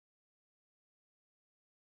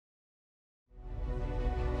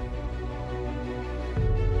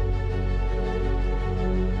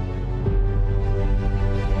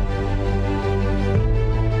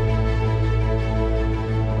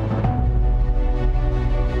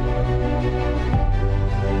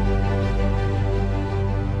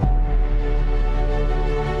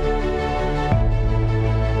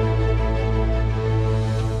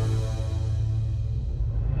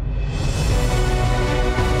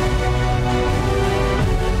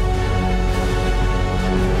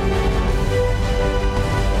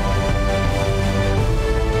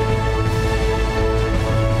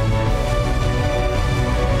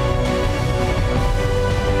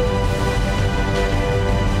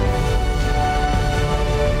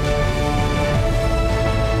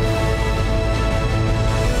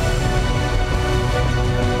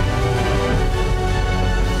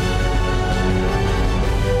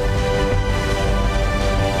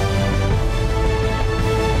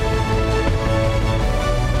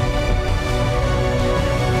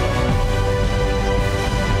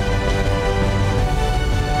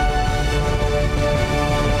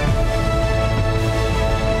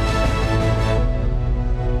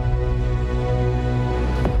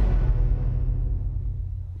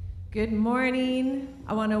Good morning.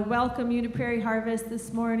 I want to welcome you to Prairie Harvest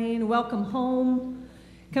this morning. Welcome home.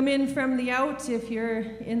 Come in from the out if you're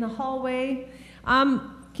in the hallway.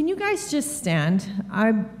 Can you guys just stand?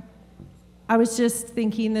 I was just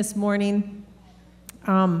thinking this morning,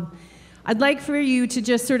 I'd like for you to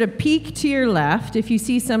just sort of peek to your left. If you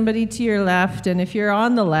see somebody to your left, and if you're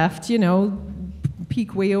on the left,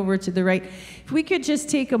 peek way over to the right. If we could just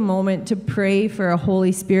take a moment to pray for a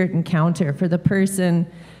Holy Spirit encounter for the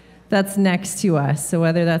person that's next to us. So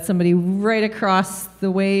whether that's somebody right across the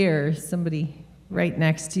way or somebody right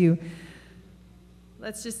next to you,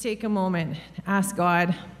 let's just take a moment, ask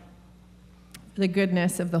God for the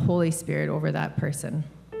goodness of the Holy Spirit over that person.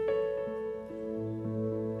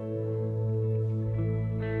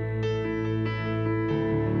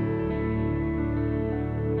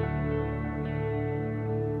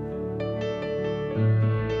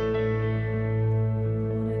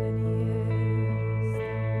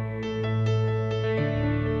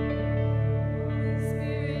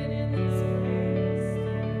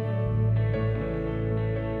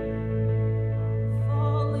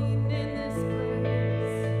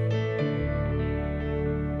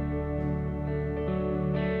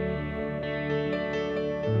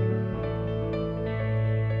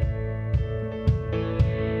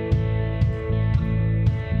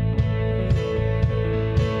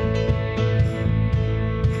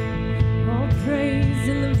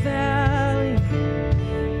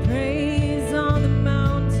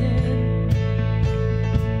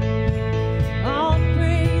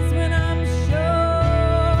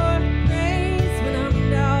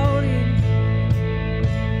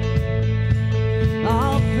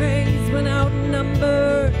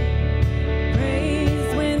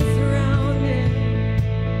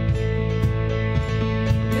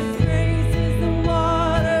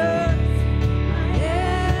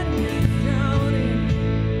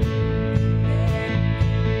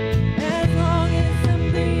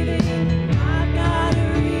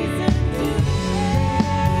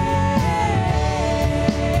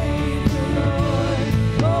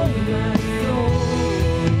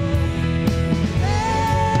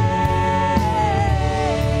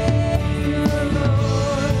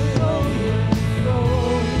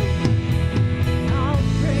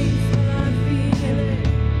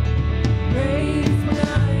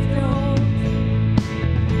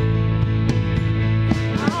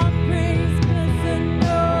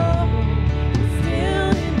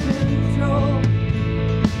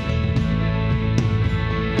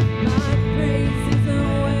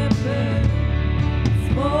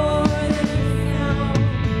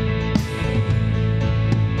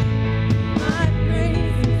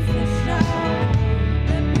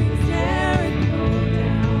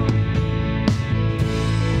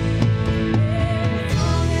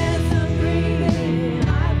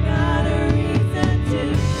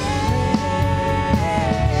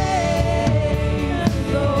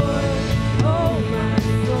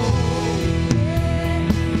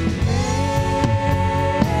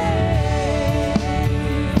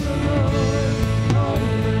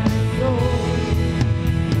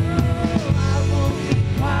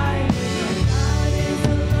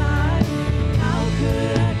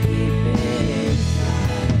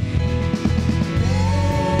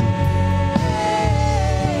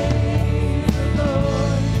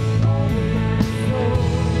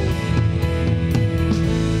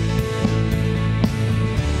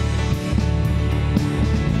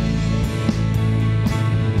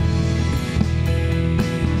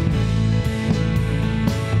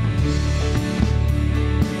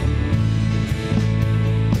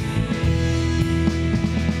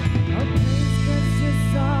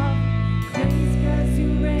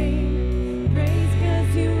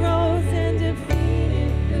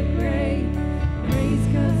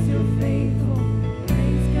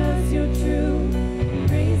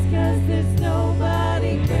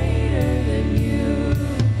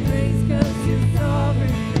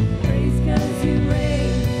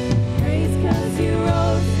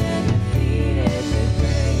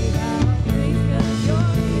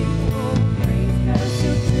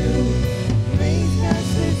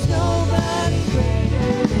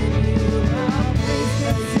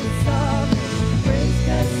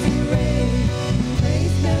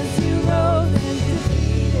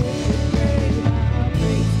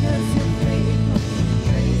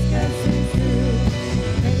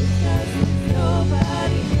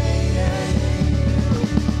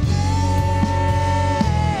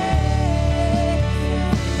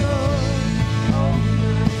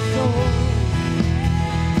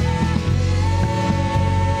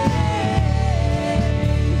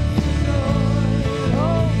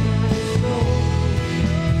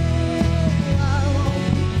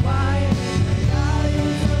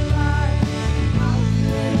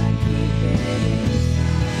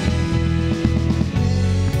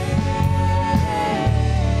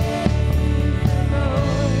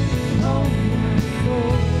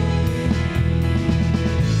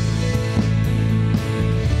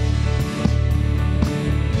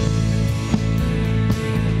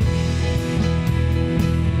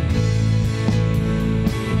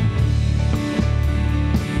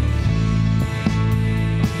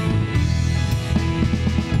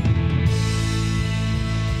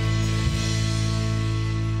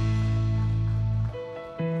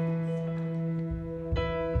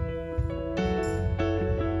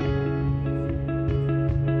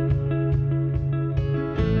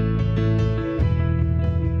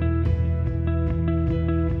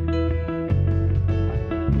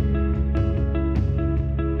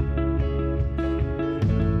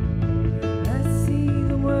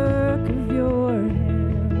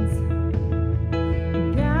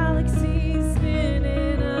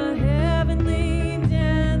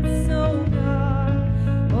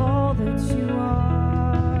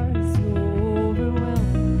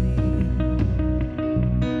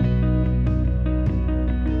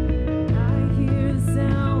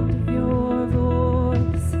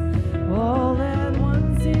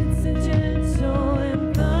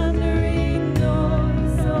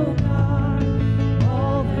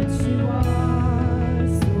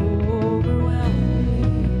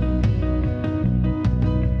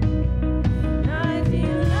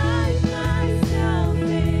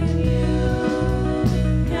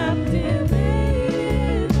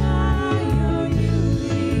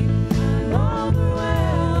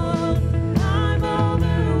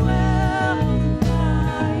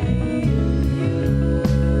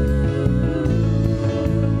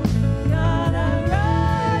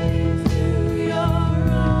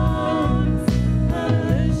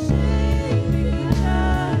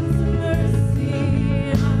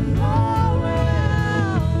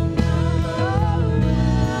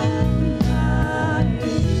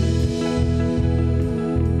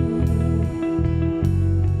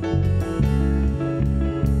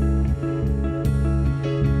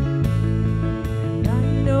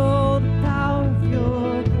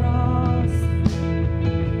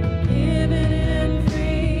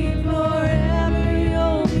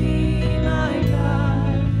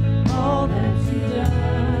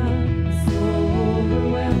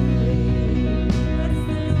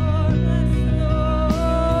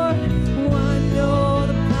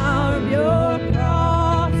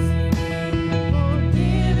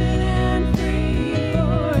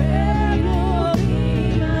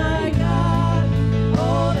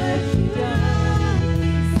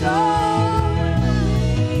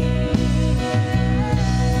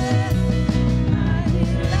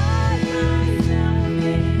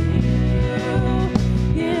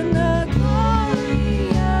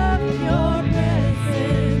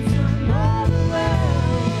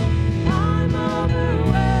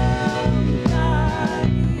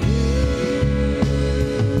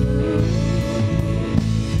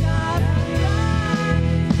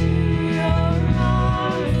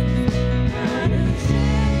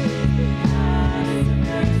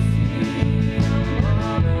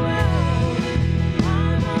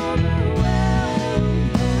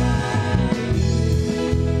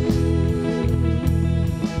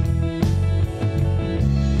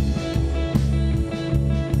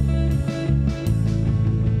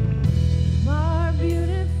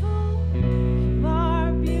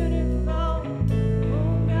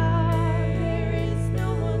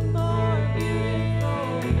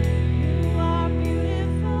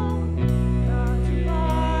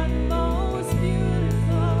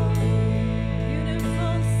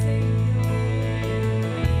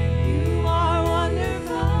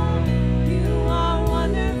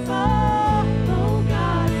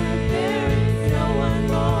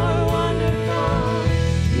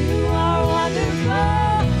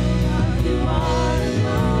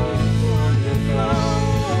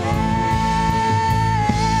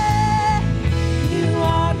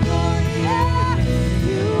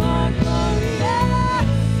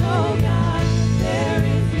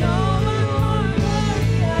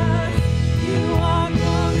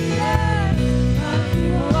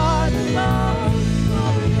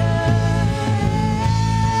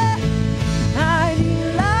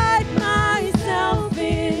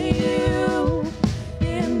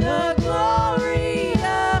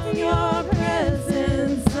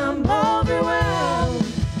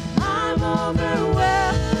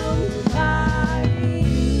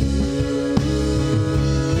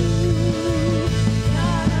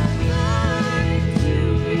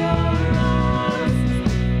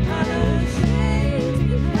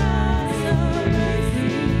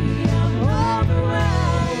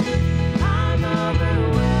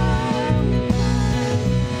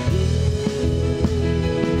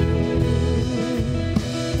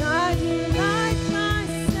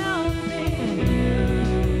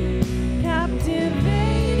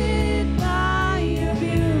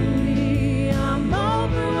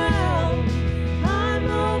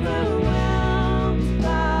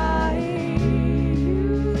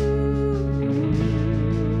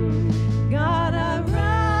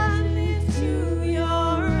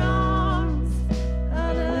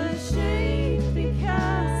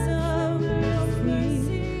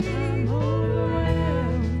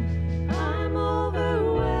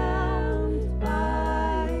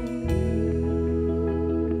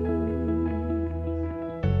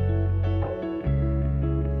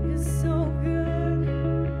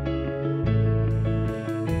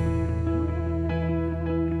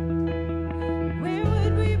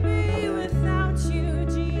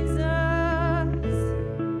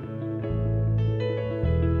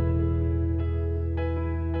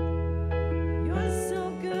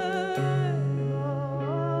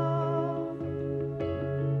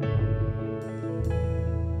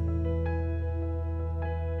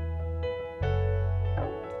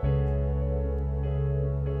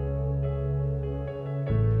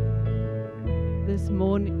 This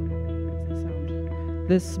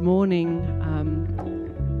morning,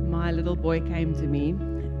 my little boy came to me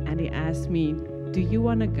and he asked me, "Do you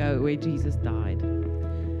want to go where Jesus died?"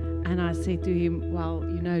 And I said to him, "Well,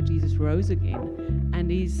 you know, Jesus rose again."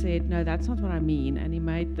 And he said, "No, that's not what I mean." And he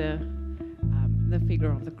made the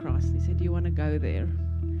figure of the cross. He said, "Do you want to go there?"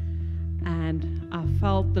 And I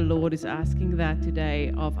felt the Lord is asking that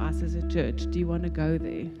today of us as a church. Do you want to go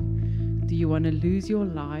there? Do you want to lose your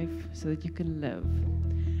life so that you can live?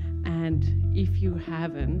 And if you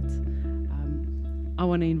haven't, I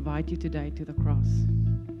want to invite you today to the cross.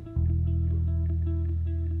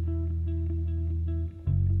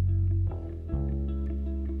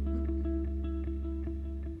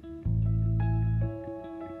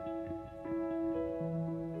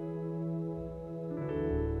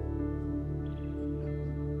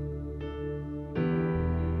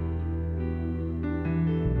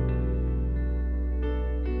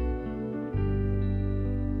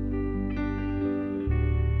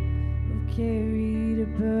 Carried a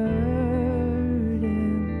burden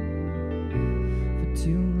for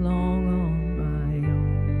too long on my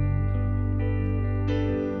own.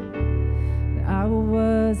 I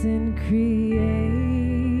wasn't created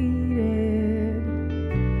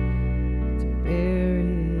to bear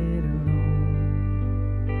it alone.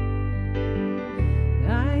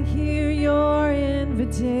 I hear your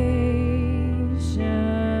invitation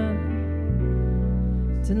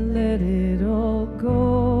to let it all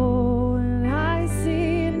go.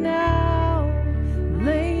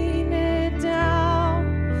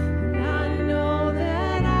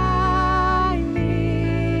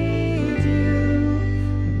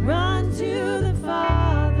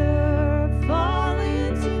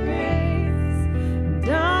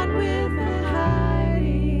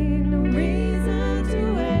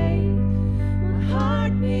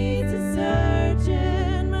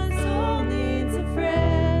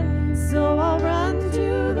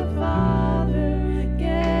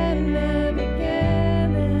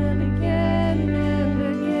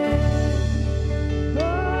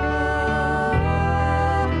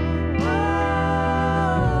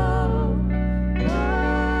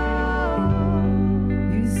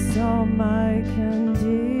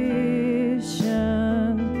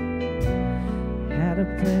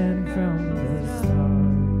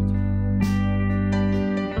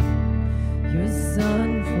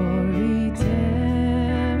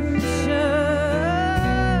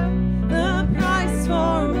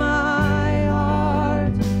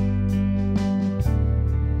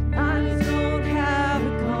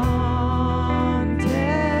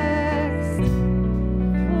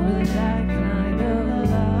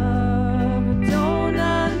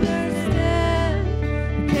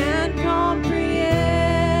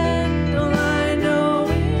 Comprehend, all I know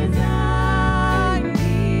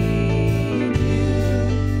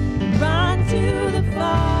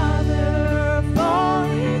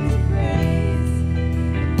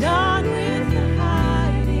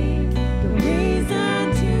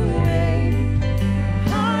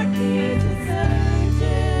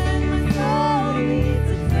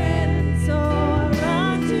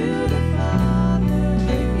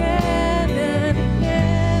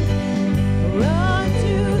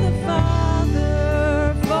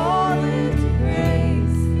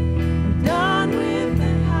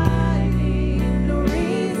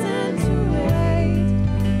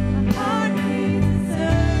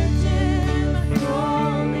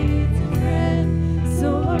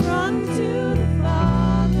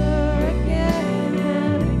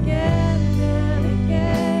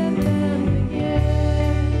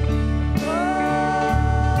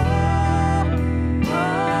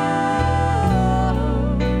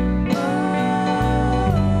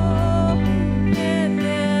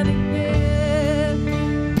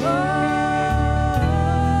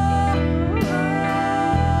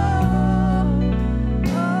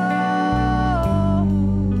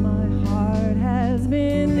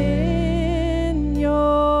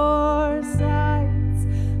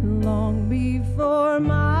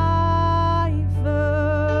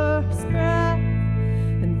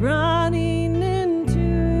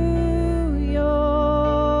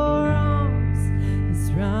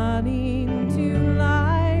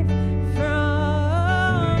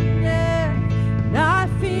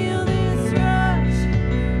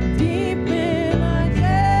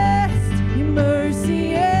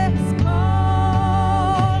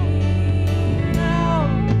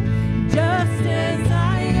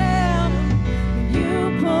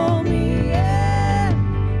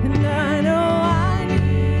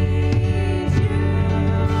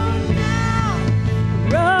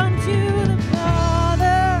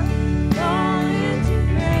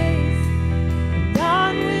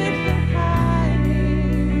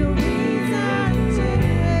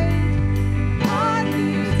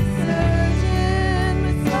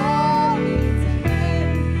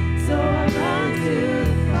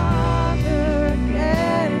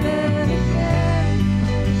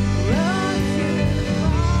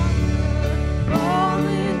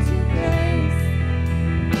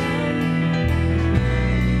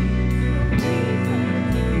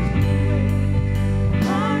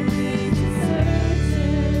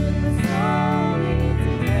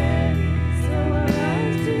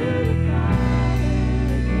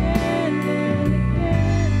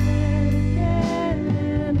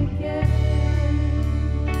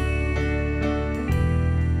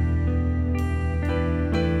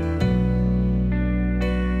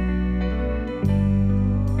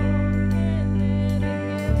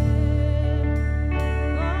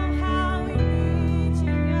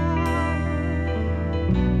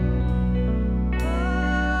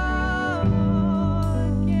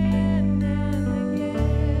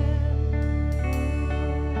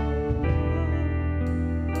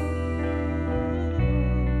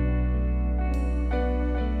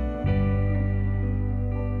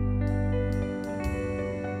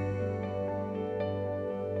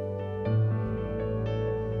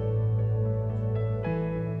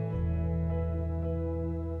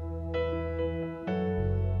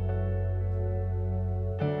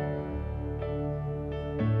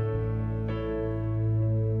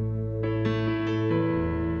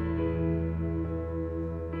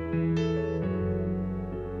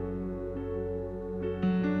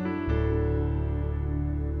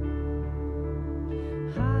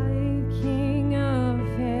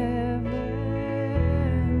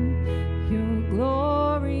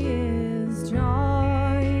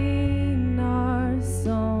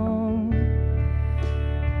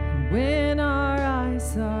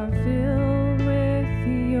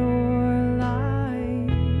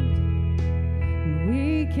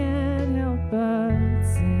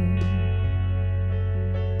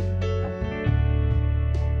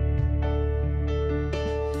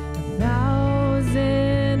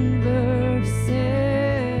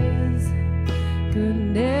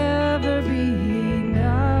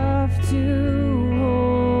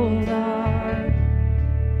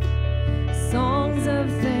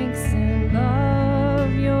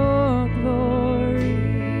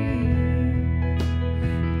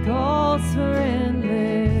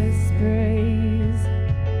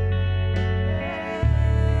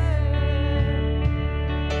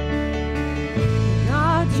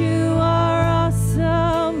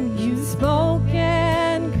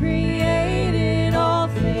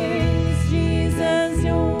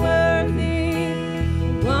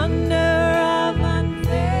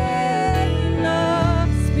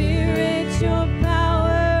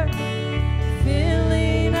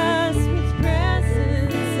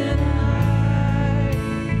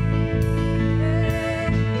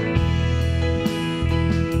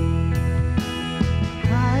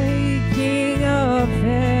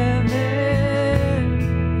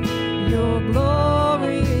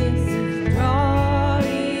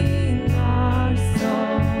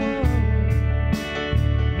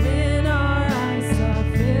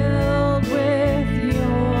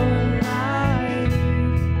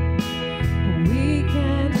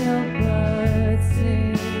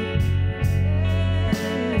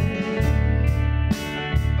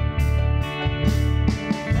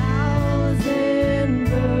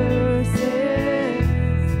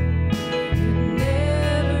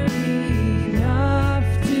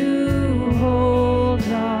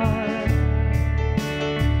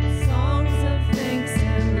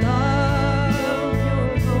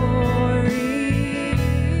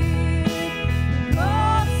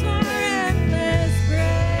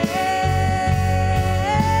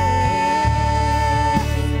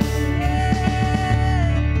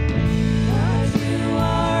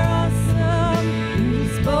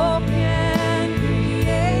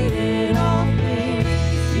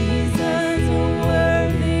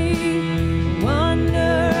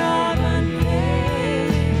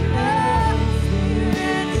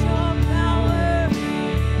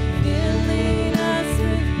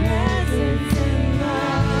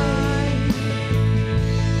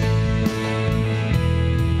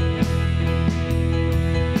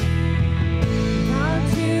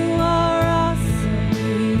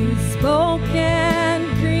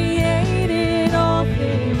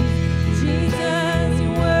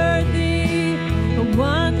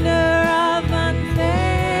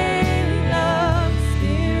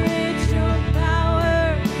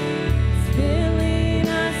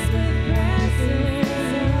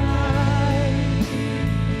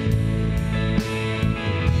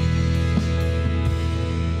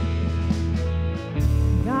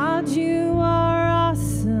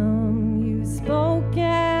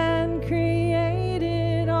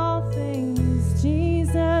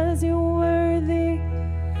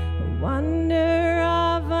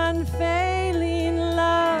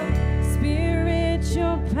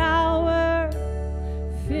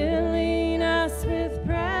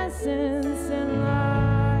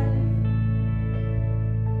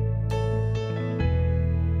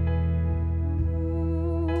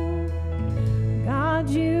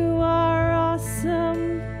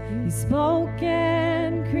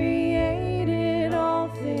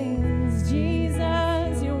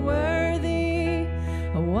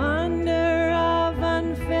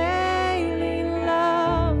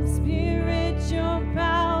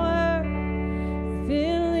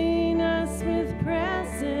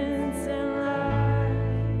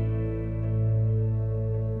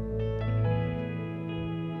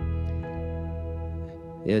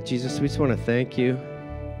Yeah, Jesus, we just want to thank you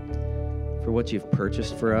for what you've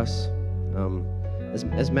purchased for us.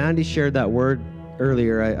 As Mandy shared that word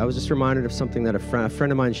earlier, I was just reminded of something that a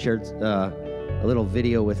friend of mine shared a little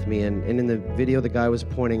video with me, and in the video the guy was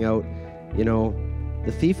pointing out, you know,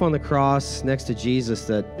 the thief on the cross next to Jesus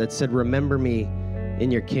that said, "Remember me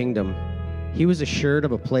in your kingdom." He was assured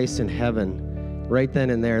of a place in heaven right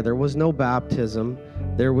then and there. There was no baptism.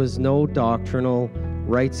 There was no doctrinal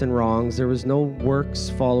rights and wrongs. There was no works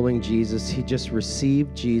following Jesus. He just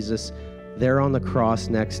received Jesus there on the cross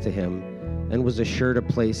next to him and was assured a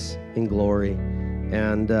place in glory.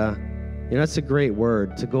 And, you know, that's a great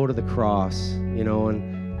word, to go to the cross, you know,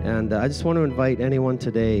 and I just want to invite anyone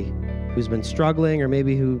today who's been struggling or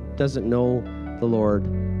maybe who doesn't know the Lord,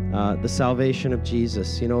 the salvation of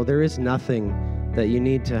Jesus. You know, there is nothing that you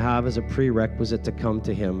need to have as a prerequisite to come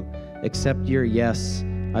to him except your yes.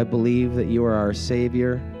 I believe that you are our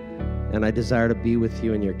Savior, and I desire to be with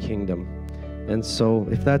you in your kingdom. And so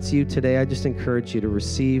if that's you today, I just encourage you to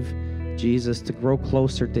receive Jesus, to grow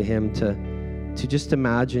closer to him, to just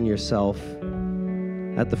imagine yourself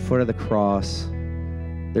at the foot of the cross.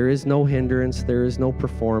 There is no hindrance, there is no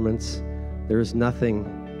performance, there is nothing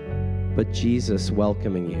but Jesus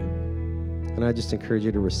welcoming you. And I just encourage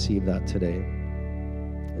you to receive that today.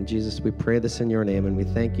 And Jesus, we pray this in your name, and we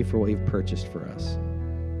thank you for what you've purchased for us.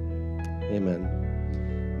 Amen.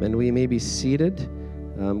 And we may be seated.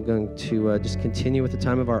 I'm going to just continue with the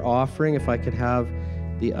time of our offering. If I could have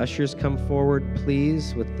the ushers come forward,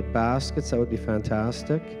 please, with the baskets, that would be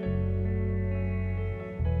fantastic.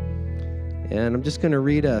 And I'm just going to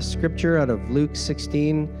read a scripture out of Luke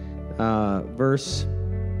 16, verse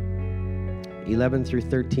 11 through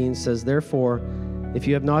 13 says, "Therefore, if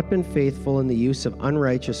you have not been faithful in the use of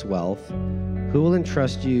unrighteous wealth, who will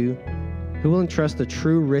entrust the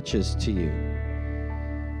true riches to you?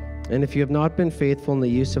 And if you have not been faithful in the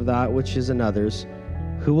use of that which is another's,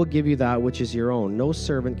 who will give you that which is your own? No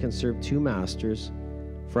servant can serve two masters,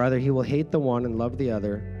 for either he will hate the one and love the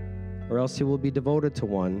other, or else he will be devoted to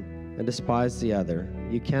one and despise the other.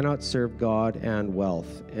 You cannot serve God and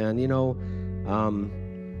wealth." And you know,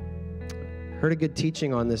 heard a good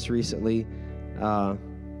teaching on this recently.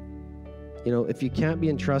 You know, if you can't be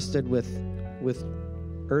entrusted with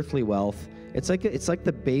earthly wealth, it's like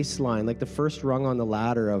the baseline, like the first rung on the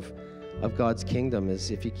ladder of God's kingdom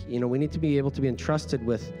is if you know, we need to be able to be entrusted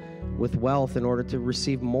with wealth in order to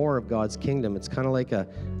receive more of God's kingdom. It's kind of like a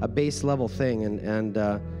base level thing,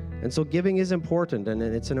 and so giving is important, and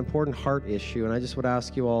it's an important heart issue. And I just would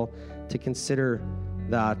ask you all to consider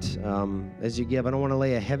that as you give. I don't want to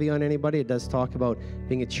lay a heavy on anybody. It does talk about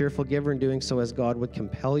being a cheerful giver and doing so as God would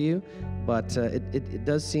compel you, but it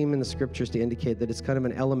does seem in the scriptures to indicate that it's kind of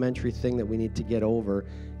an elementary thing that we need to get over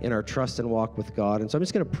in our trust and walk with God. And so I'm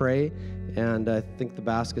just going to pray, and I think the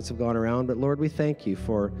baskets have gone around, but Lord, we thank you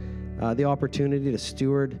for the opportunity to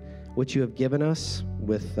steward what you have given us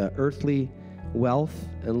with earthly wealth.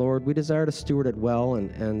 And Lord, we desire to steward it well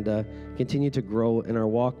and continue to grow in our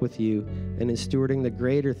walk with you and in stewarding the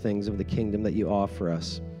greater things of the kingdom that you offer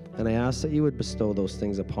us. And I ask that you would bestow those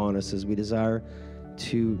things upon us as we desire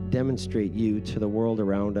to demonstrate you to the world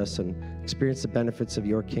around us and experience the benefits of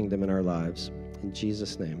your kingdom in our lives. In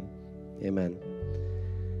Jesus' name, amen.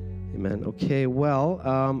 Amen. Okay, well,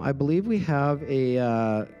 I believe we have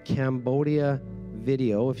a Cambodia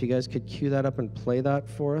video. If you guys could cue that up and play that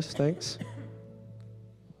for us, thanks.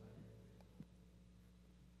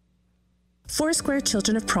 Foursquare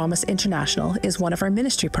Children of Promise International is one of our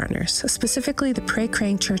ministry partners, specifically the Prairie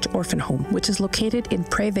Harvest Church Orphan Home, which is located in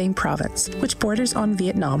Prairie Vang Province, which borders on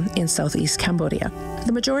Vietnam in southeast Cambodia.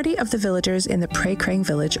 The majority of the villagers in the Prairie Harvest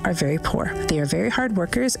village are very poor. They are very hard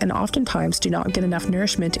workers and oftentimes do not get enough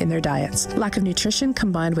nourishment in their diets. Lack of nutrition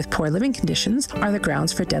combined with poor living conditions are the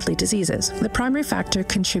grounds for deadly diseases. The primary factor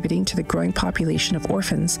contributing to the growing population of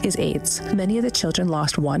orphans is AIDS. Many of the children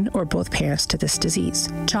lost one or both parents to this disease.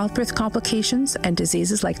 Childbirth complications and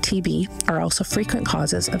diseases like TB are also frequent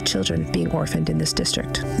causes of children being orphaned in this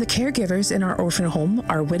district. The caregivers in our orphan home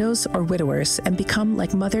are widows or widowers and become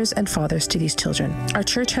like mothers and fathers to these children. Our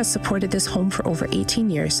church has supported this home for over 18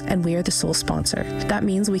 years, and we are the sole sponsor. That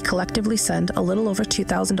means we collectively send a little over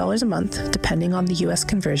 $2,000 a month, depending on the U.S.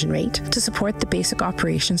 conversion rate, to support the basic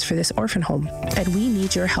operations for this orphan home. And we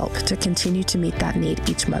need your help to continue to meet that need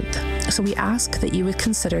each month. So we ask that you would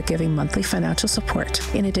consider giving monthly financial support,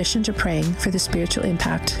 in addition to praying for the spiritual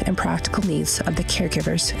impact and practical needs of the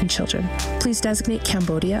caregivers and children. Please designate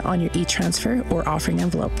Cambodia on your e-transfer or offering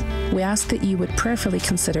envelope. We ask that you would prayerfully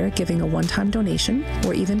consider giving a one-time donation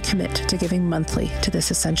or even commit to giving monthly to this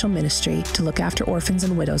essential ministry to look after orphans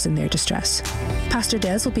and widows in their distress. Pastor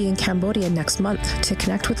Des will be in Cambodia next month to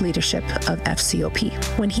connect with leadership of FCOP.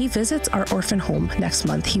 When he visits our orphan home next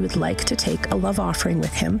month, he would like to take a love offering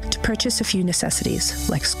with him to purchase a few necessities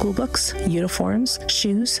like school books, uniforms,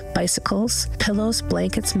 shoes, bicycles, pillows,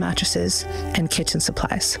 blankets, mattresses, and kitchen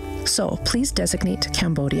supplies. So please designate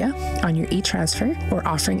Cambodia on your e-transfer or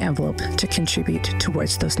offering envelope to contribute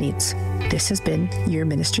towards those needs. This has been your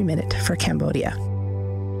Ministry Minute for Cambodia.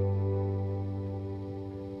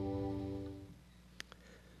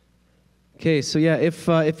 Okay, so yeah,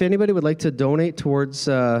 if anybody would like to donate towards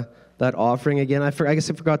that offering, again, I guess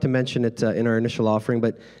I forgot to mention it in our initial offering,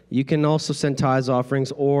 but you can also send tithes,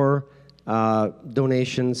 offerings, or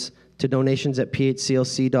donations to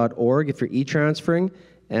donations@phclc.org if you're e-transferring,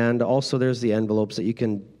 and also there's the envelopes that you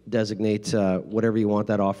can designate whatever you want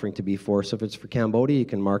that offering to be for. So if it's for Cambodia, you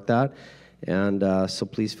can mark that, and so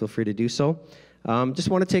please feel free to do so. Just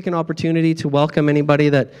want to take an opportunity to welcome anybody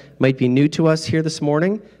that might be new to us here this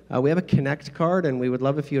morning. We have a Connect card, and we would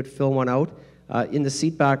love if you would fill one out. In the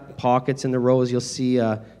seat back pockets in the rows, you'll see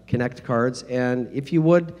Connect cards, and if you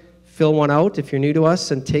would fill one out if you're new to us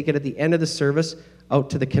and take it at the end of the service out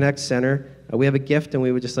to the Connect Center. We have a gift, and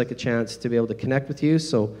we would just like a chance to be able to connect with you,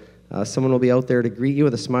 so someone will be out there to greet you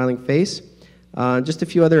with a smiling face. Just a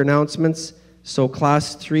few other announcements. So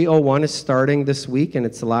Class 301 is starting this week, and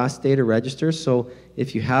it's the last day to register, so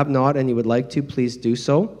if you have not and you would like to, please do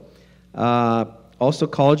so. Also,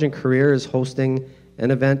 College and Career is hosting an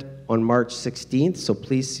event on March 16th, so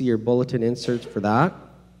please see your bulletin inserts for that.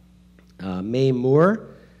 May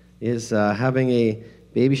Moore is having a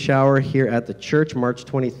baby shower here at the church March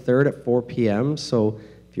 23rd at 4 p.m., so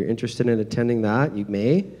if you're interested in attending that, you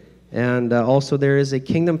may. And also there is a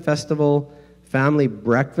Kingdom Festival family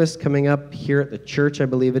breakfast coming up here at the church, I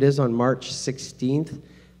believe it is, on March 16th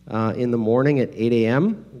in the morning at 8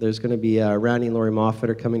 a.m. There's going to be Randy and Lori Moffat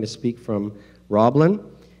are coming to speak from Roblin.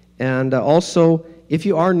 And also, if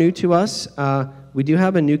you are new to us, we do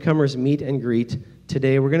have a newcomers meet and greet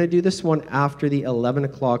today. We're going to do this one after the 11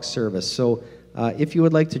 o'clock service. So if you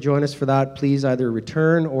would like to join us for that, please either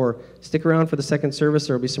return or stick around for the second service.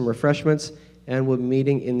 There will be some refreshments, and we'll be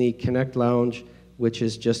meeting in the Connect Lounge, which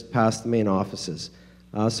is just past the main offices.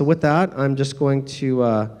 So with that, I'm just going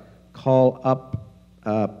to call up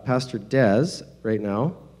Pastor Des right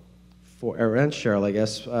now, and Cheryl, I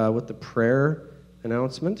guess, with the prayer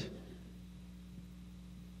announcement.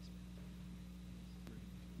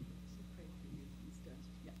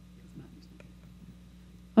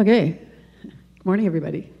 Okay. Good morning,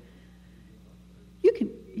 everybody. You can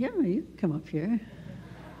come up here.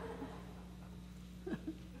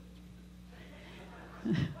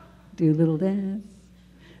 Do a little dance.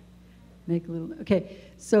 Make a little. Okay.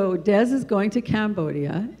 So Des is going to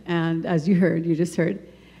Cambodia, and as you just heard,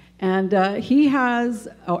 and he's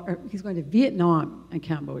going to Vietnam and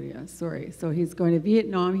Cambodia. Sorry. So he's going to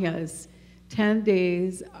Vietnam. He has 10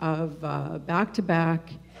 days of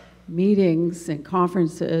back-to-back meetings and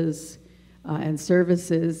conferences and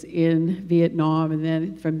services in Vietnam, and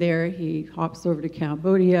then from there he hops over to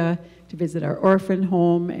Cambodia to visit our orphan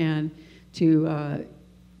home and to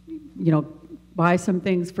buy some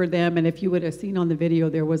things for them. And if you would have seen on the video,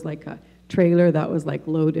 there was like a trailer that was like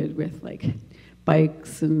loaded with like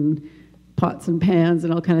bikes and pots and pans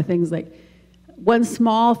and all kind of things. Like one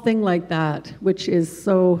small thing like that, which is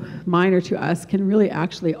so minor to us, can really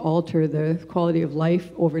actually alter the quality of life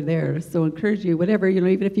over there. So encourage you, whatever,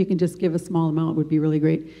 even if you can just give a small amount would be really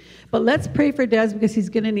great. But let's pray for Des, because he's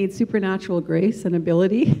going to need supernatural grace and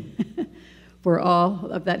ability for all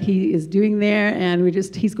of that he is doing there. And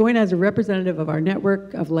he's going as a representative of our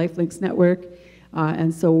network, of LifeLinks Network.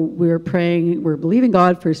 And so we're believing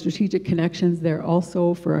God for strategic connections there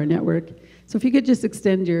also for our network. So if you could just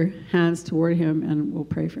extend your hands toward him, and we'll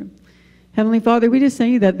pray for him. Heavenly Father, we just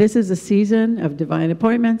thank you that this is a season of divine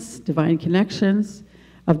appointments, divine connections,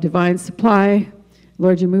 of divine supply.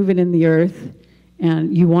 Lord, you're moving in the earth,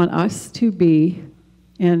 and you want us to be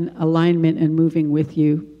in alignment and moving with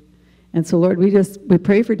you. And so, Lord, we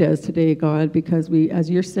pray for Des today, God, because as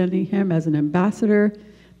you're sending him as an ambassador,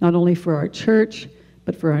 not only for our church,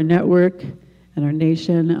 but for our network and our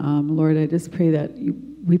nation, Lord, I just pray that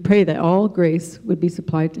we pray that all grace would be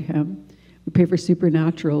supplied to him. We pray for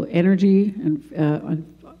supernatural energy and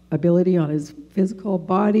ability on his physical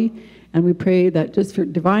body. And we pray that just for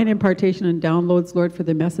divine impartation and downloads, Lord, for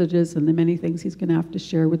the messages and the many things he's going to have to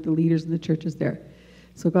share with the leaders in the churches there.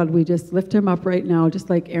 So God, we just lift him up right now, just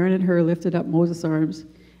like Aaron and Hur lifted up Moses' arms,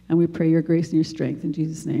 and we pray your grace and your strength in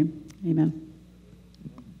Jesus' name. Amen.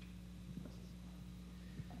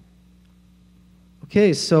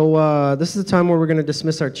 Okay, so this is the time where we're going to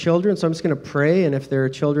dismiss our children. So I'm just going to pray, and if there are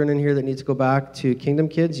children in here that need to go back to Kingdom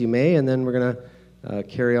Kids, you may, and then we're going to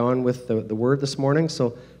carry on with the word this morning.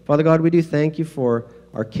 So, Father God, we do thank you for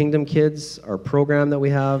our Kingdom Kids, our program that we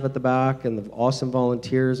have at the back, and the awesome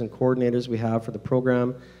volunteers and coordinators we have for the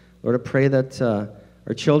program. Lord, I pray that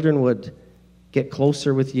our children would get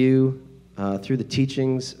closer with you through the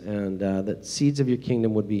teachings, and that seeds of your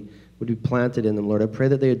kingdom would be planted in them, Lord. I pray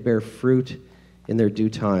that they would bear fruit in their due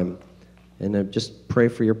time. And I just pray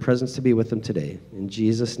for your presence to be with them today. In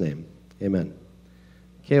Jesus' name, amen.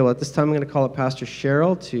 Okay, well, at this time, I'm going to call up Pastor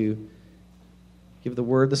Cheryl to give the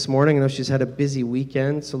word this morning. I know she's had a busy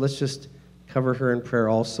weekend, so let's just cover her in prayer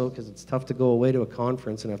also, because it's tough to go away to a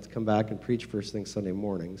conference and have to come back and preach first thing Sunday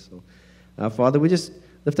morning. So, Father, we just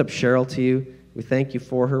lift up Cheryl to you. We thank you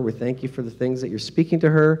for her. We thank you for the things that you're speaking to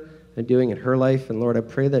her and doing in her life. And Lord, I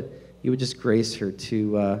pray that you would just grace her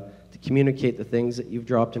to communicate the things that you've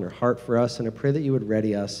dropped in her heart for us. And I pray that you would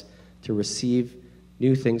ready us to receive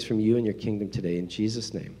new things from you and your kingdom today. In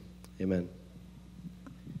Jesus' name, amen.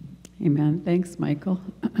 Amen. Thanks, Michael.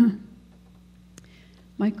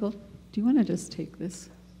 Michael, do you want to just take this?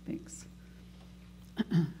 Thanks.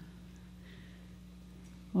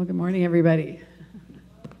 Well, good morning, everybody.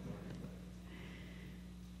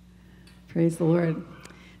 Praise the Lord.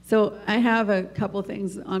 So I have a couple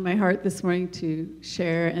things on my heart this morning to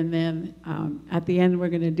share, and then at the end we're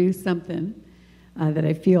going to do something that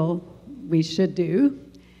I feel we should do.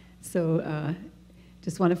 So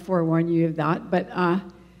just want to forewarn you of that. But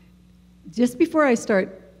just before I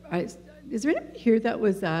start, is there anybody here that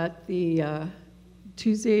was at the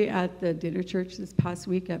Tuesday at the dinner church this past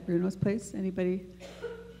week at Bruno's place? Anybody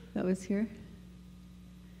that was here?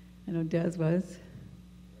 I know Des was.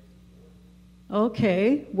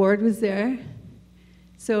 Okay, Ward was there.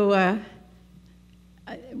 So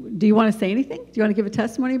do you want to say anything? Do you want to give a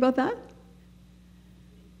testimony about that?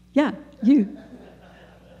 Yeah, you.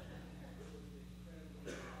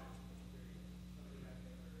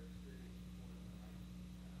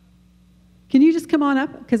 Can you just come on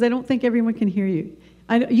up? Because I don't think everyone can hear you.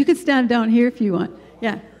 You can stand down here if you want.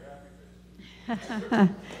 Yeah.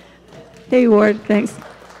 Hey, Ward, thanks.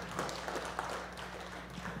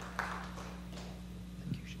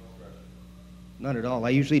 Not at all. I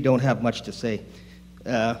usually don't have much to say.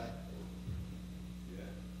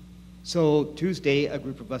 So Tuesday, a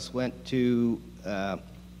group of us went to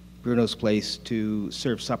Bruno's place to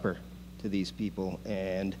serve supper to these people,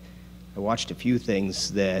 and I watched a few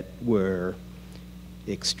things that were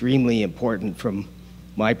extremely important from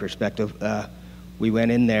my perspective. We went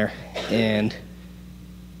in there, and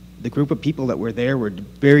the group of people that were there were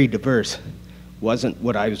very diverse. Wasn't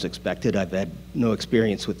what I was expected. I've had no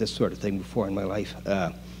experience with this sort of thing before in my life.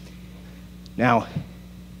 Now,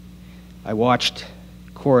 I watched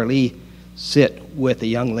Coralie sit with a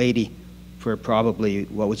young lady for probably,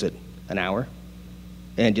 an hour,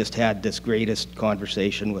 and just had this greatest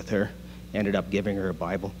conversation with her. Ended up giving her a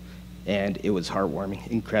Bible, and it was heartwarming,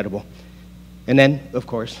 incredible. And then, of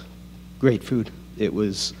course, great food. It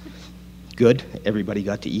was good. Everybody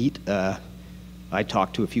got to eat. I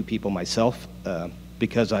talked to a few people myself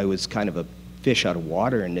because I was kind of a fish out of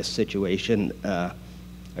water in this situation. I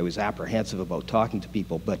was apprehensive about talking to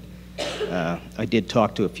people, but I did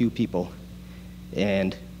talk to a few people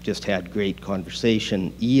and just had great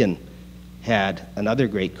conversation. Ian had another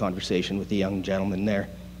great conversation with the young gentleman there,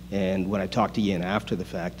 and when I talked to Ian after the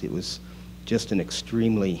fact, it was just an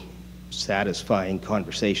extremely satisfying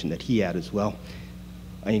conversation that he had as well.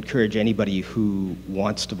 I encourage anybody who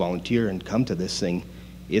wants to volunteer and come to this thing.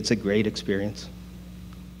 It's a great experience.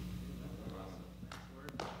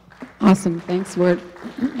 Awesome. Thanks, Ward.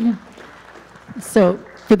 So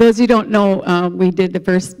for those who don't know, we did the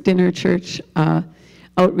first dinner church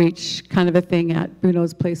outreach kind of a thing at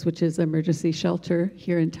Bruno's place, which is an emergency shelter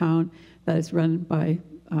here in town that is run by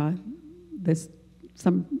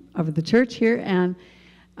some of the church here. And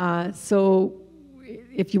so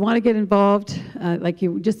if you want to get involved, like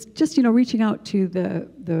you just reaching out to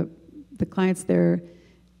the clients there,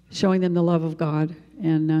 showing them the love of God.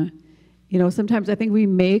 And sometimes I think we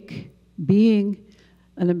make being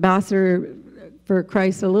an ambassador for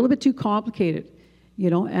Christ a little bit too complicated,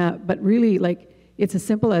 but really, like, it's as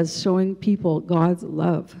simple as showing people God's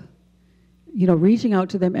love, reaching out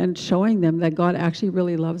to them and showing them that God actually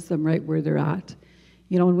really loves them right where they're at.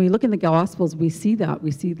 When we look in the Gospels, we see that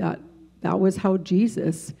that was how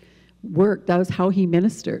Jesus worked. That was how he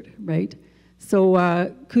ministered, right?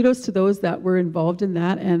 So kudos to those that were involved in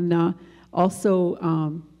that. And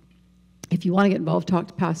also, if you want to get involved, talk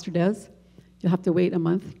to Pastor Des. You'll have to wait a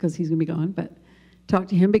month because he's going to be gone, but talk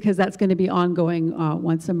to him because that's going to be ongoing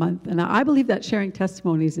once a month. And I believe that sharing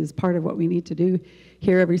testimonies is part of what we need to do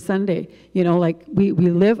here every Sunday. You know, like we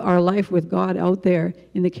live our life with God out there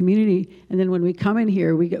in the community, and then when we come in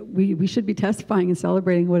here, we should be testifying and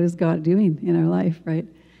celebrating what is God doing in our life, right?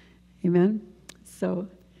 Amen? So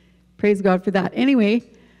praise God for that. Anyway,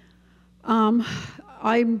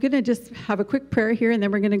 I'm going to just have a quick prayer here, and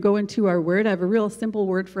then we're going to go into our word. I have a real simple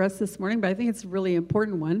word for us this morning, but I think it's a really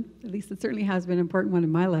important one. At least it certainly has been an important one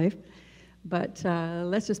in my life. But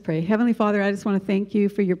let's just pray. Heavenly Father, I just want to thank you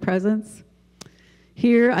for your presence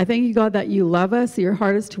here. I thank you, God, that you love us, your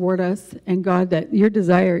heart is toward us, and God, that your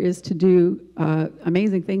desire is to do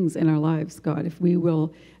amazing things in our lives, God, if we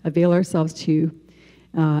will avail ourselves to you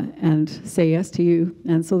and say yes to you.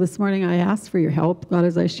 And so this morning I ask for your help, God,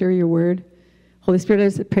 as I share your word. Holy Spirit, I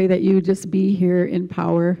just pray that you just be here in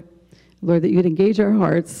power. Lord, that you'd engage our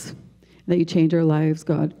hearts, and that you change our lives,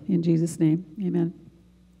 God. In Jesus' name, amen.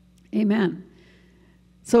 Amen.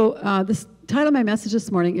 So the title of my message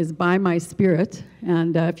this morning is By My Spirit.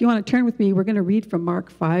 And if you want to turn with me, we're going to read from Mark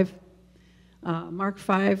 5. Mark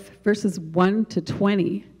 5, verses 1 to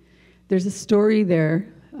 20. There's a story there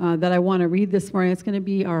that I want to read this morning. It's going to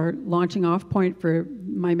be our launching off point for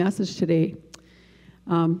my message today.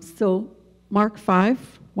 So Mark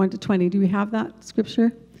 5, 1 to 20. Do we have that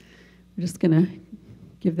scripture? We're just going to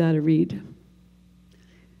give that a read.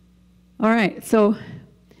 All right, so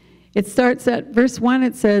it starts at verse 1.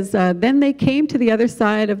 It says, Then they came to the other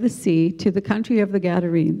side of the sea, to the country of the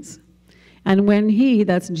Gadarenes. And when he,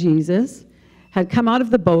 that's Jesus, had come out of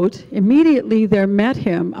the boat, immediately there met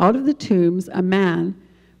him out of the tombs a man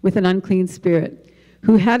with an unclean spirit,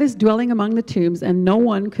 who had his dwelling among the tombs, and no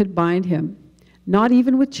one could bind him, not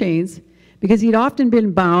even with chains, because he'd often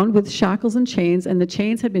been bound with shackles and chains, and the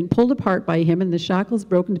chains had been pulled apart by him, and the shackles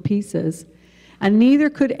broken to pieces, and neither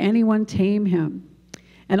could anyone tame him.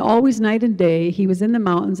 And always night and day he was in the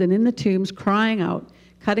mountains and in the tombs, crying out,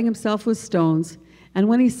 cutting himself with stones. And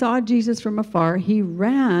when he saw Jesus from afar, he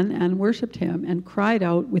ran and worshipped him, and cried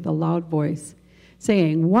out with a loud voice,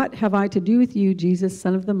 saying, What have I to do with you, Jesus,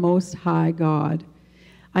 Son of the Most High God?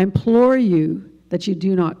 I implore you that you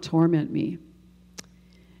do not torment me.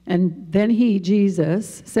 And then he,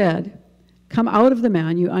 Jesus, said, Come out of the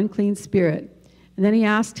man, you unclean spirit. And then he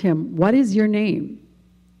asked him, What is your name?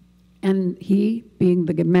 And he, being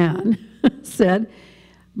the man, said,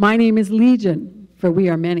 My name is Legion, for we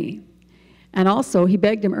are many. And also he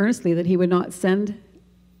begged him earnestly that he would not send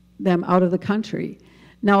them out of the country.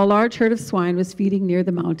 Now a large herd of swine was feeding near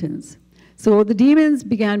the mountains. So the demons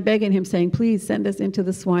began begging him, saying, Please send us into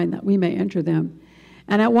the swine, that we may enter them.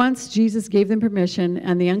 And at once Jesus gave them permission,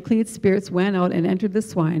 and the unclean spirits went out and entered the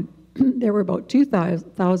swine. There were about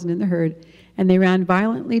 2,000 in the herd, and they ran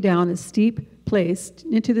violently down a steep place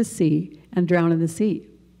into the sea and drowned in the sea.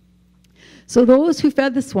 So those who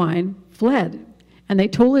fed the swine fled, and they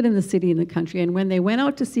told it in the city and the country. And when they went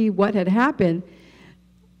out to see what had happened,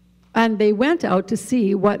 and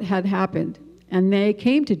they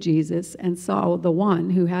came to Jesus and saw the one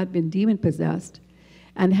who had been demon-possessed,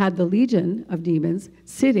 and had the legion of demons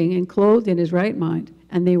sitting and clothed in his right mind,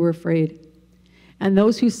 and they were afraid. And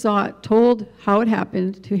those who saw it told how it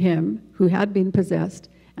happened to him who had been possessed,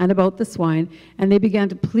 and about the swine, and they began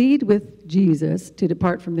to plead with Jesus to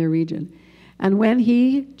depart from their region. And when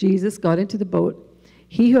Jesus, got into the boat,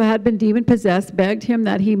 he who had been demon-possessed begged him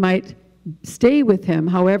that he might stay with him.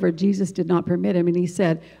 However, Jesus did not permit him, and he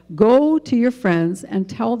said, Go to your friends and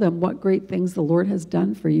tell them what great things the Lord has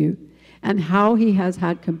done for you, and how he has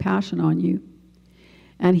had compassion on you.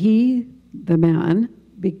 And he, the man,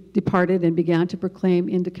 departed and began to proclaim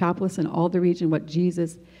in Decapolis and all the region what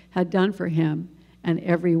Jesus had done for him, and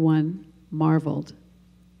everyone marveled.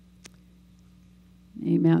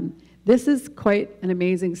 Amen. This is quite an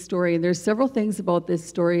amazing story, and there's several things about this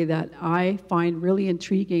story that I find really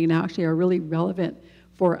intriguing and actually are really relevant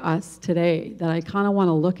for us today that I kind of want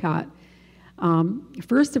to look at.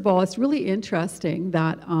 First of all, it's really interesting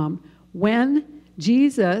that when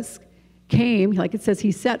Jesus came, like it says,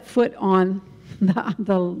 he set foot on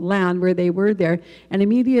the land where they were there, and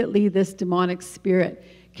immediately this demonic spirit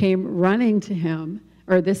came running to him,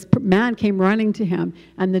 or this man came running to him,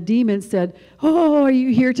 and the demon said, Oh, are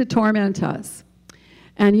you here to torment us?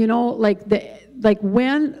 And you know,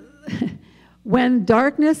 when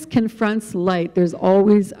darkness confronts light, there's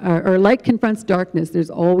always, or light confronts darkness, there's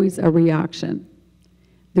always a reaction.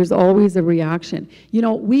 There's always a reaction. You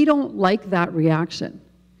know, we don't like that reaction.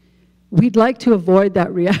 we'd like to avoid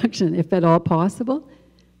that reaction if at all possible,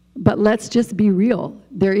 but let's just be real.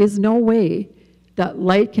 There is no way that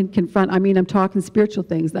light can confront, I mean, I'm talking spiritual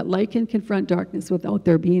things, that light can confront darkness without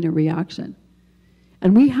there being a reaction.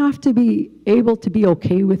 And we have to be able to be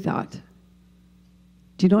okay with that.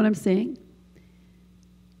 Do you know what I'm saying?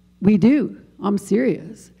 We do. I'm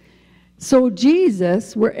serious. So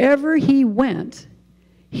Jesus, wherever he went,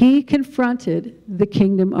 he confronted the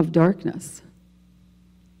kingdom of darkness.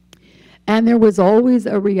 And there was always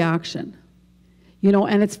a reaction. You know,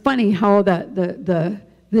 and it's funny how that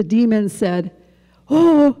the demons said,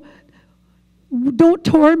 "Oh, don't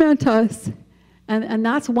torment us." And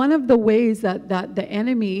that's one of the ways that the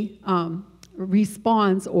enemy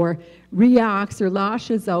responds or reacts or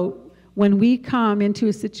lashes out when we come into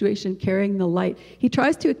a situation carrying the light. He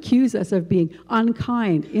tries to accuse us of being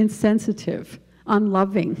unkind, insensitive,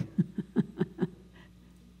 unloving.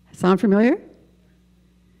 Sound familiar?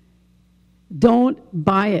 Don't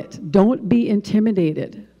buy it. Don't be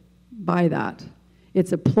intimidated by that.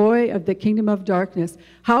 It's a ploy of the kingdom of darkness.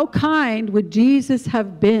 How kind would Jesus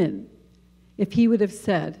have been if he would have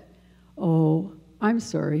said, "Oh, I'm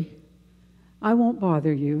sorry. I won't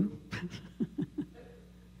bother you."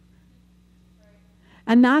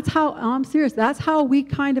 And that's how, I'm serious, that's how we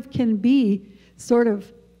kind of can be sort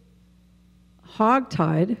of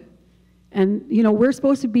hogtied. And, you know, we're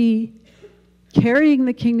supposed to be carrying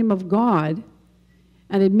the kingdom of God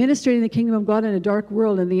and administrating the kingdom of God in a dark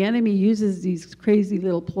world, and the enemy uses these crazy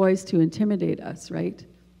little ploys to intimidate us, right?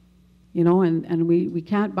 You know, and we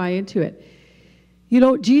can't buy into it. You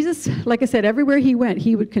know, Jesus, like I said, everywhere he went,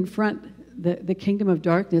 he would confront the kingdom of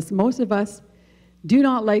darkness. Most of us do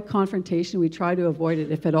not like confrontation. We try to avoid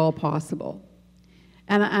it if at all possible.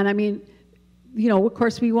 And I mean, you know, of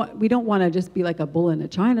course, we don't want to just be like a bull in a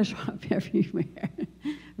china shop everywhere,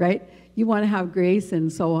 right? You want to have grace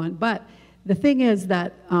and so on. But the thing is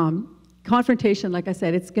that confrontation, like I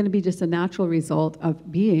said, it's going to be just a natural result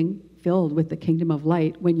of being filled with the kingdom of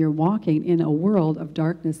light when you're walking in a world of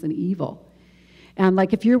darkness and evil. And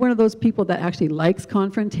like if you're one of those people that actually likes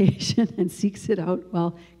confrontation and seeks it out,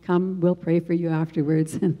 well, come, we'll pray for you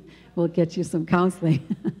afterwards and we'll get you some counseling.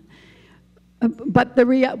 But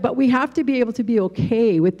we have to be able to be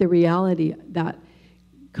okay with the reality that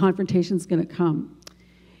confrontation is going to come.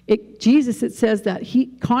 Jesus, it says that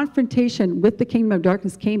confrontation with the kingdom of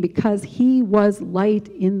darkness came because he was light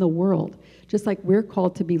in the world, just like we're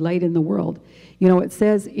called to be light in the world. You know, it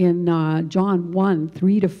says in John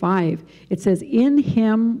 1:3-5, it says, "In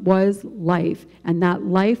him was life, and that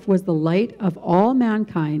life was the light of all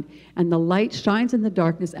mankind, and the light shines in the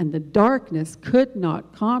darkness, and the darkness could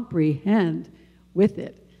not comprehend with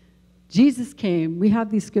it." Jesus came. We have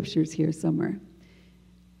these scriptures here somewhere.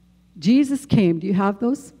 Jesus came. Do you have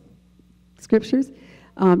those scriptures?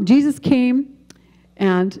 Jesus came,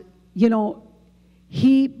 and, you know,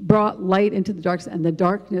 he brought light into the darkness, and the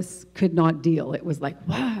darkness could not deal. It was like,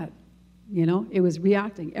 what? You know, it was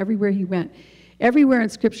reacting everywhere he went. Everywhere in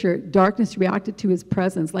Scripture, darkness reacted to his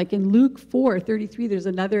presence. Like in Luke 4:33, there's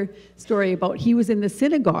another story about he was in the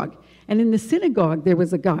synagogue, and in the synagogue there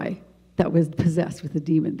was a guy that was possessed with a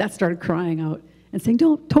demon that started crying out and saying,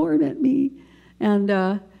 "Don't torment me." And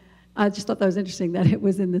I just thought that was interesting that it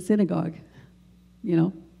was in the synagogue, you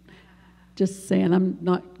know. Just saying, I'm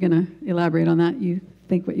not going to elaborate on that. You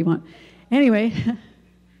think what you want. Anyway,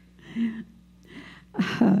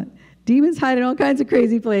 demons hide in all kinds of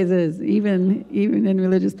crazy places, even in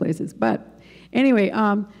religious places. But anyway,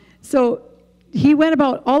 so he went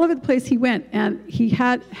about all over the place he went, and he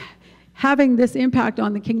had having this impact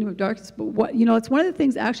on the kingdom of darkness. But what, you know, it's one of the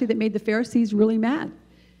things actually that made the Pharisees really mad,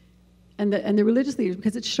 and the religious leaders,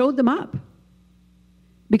 because it showed them up.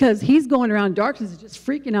 Because he's going around darkness, just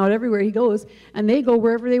freaking out everywhere he goes, and they go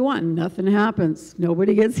wherever they want, and nothing happens.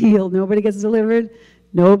 Nobody gets healed. Nobody gets delivered.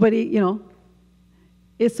 Nobody, you know.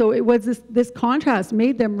 So it was this contrast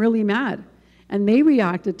made them really mad, and they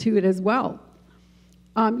reacted to it as well.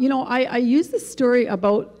 You know, I use this story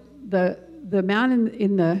about the man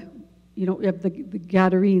in the, you know, of the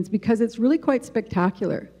Gadarenes, because it's really quite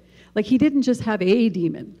spectacular. Like, he didn't just have a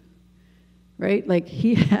demon, right? Like,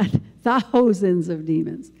 he had thousands of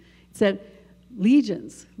demons. It said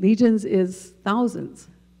legions. Legions is thousands.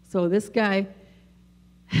 So this guy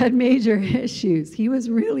had major issues. He was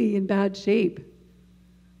really in bad shape,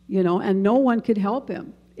 you know, and no one could help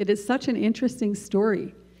him. It is such an interesting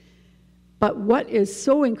story. But what is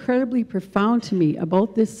so incredibly profound to me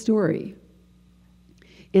about this story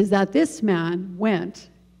is that this man went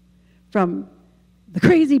from the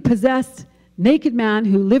crazy, possessed, naked man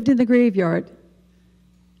who lived in the graveyard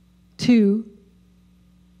to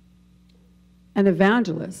an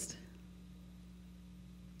evangelist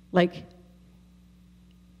Like,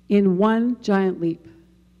 in one giant leap.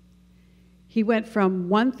 He went from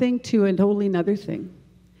one thing to a totally another thing.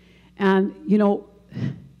 And, you know,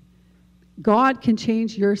 God can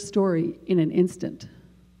change your story in an instant.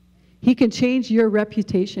 He can change your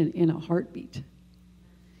reputation in a heartbeat.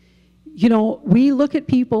 You know, we look at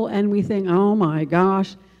people and we think, oh my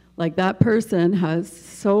gosh, like that person has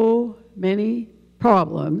so many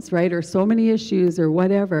problems, right? Or so many issues or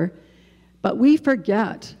whatever. But we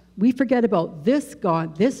forget about this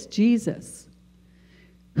God, this Jesus,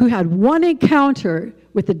 who had one encounter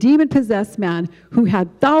with a demon-possessed man who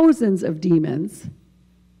had thousands of demons,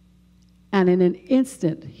 and in an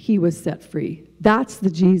instant, he was set free. That's the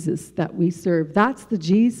Jesus that we serve. That's the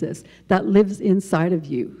Jesus that lives inside of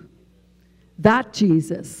you. That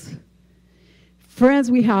Jesus. Friends,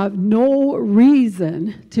 we have no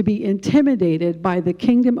reason to be intimidated by the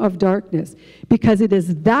kingdom of darkness, because it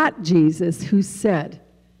is that Jesus who said,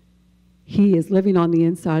 he is living on the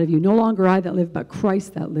inside of you. No longer I that live, but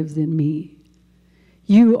Christ that lives in me.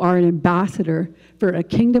 You are an ambassador for a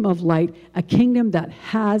kingdom of light, a kingdom that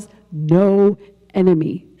has no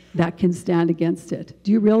enemy that can stand against it.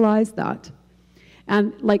 Do you realize that?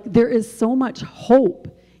 And like, there is so much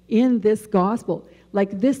hope in this gospel.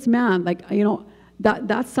 Like this man, like, you know,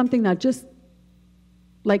 that's something that just,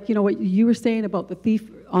 like, you know, what you were saying about the thief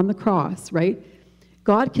on the cross, right?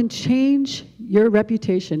 God can change your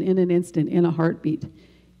reputation in an instant, in a heartbeat.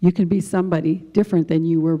 You can be somebody different than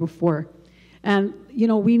you were before. And, you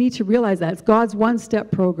know, we need to realize that. It's God's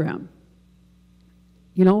one-step program.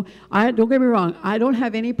 You know, don't get me wrong, I don't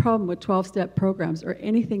have any problem with 12-step programs or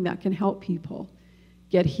anything that can help people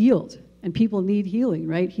get healed. And people need healing,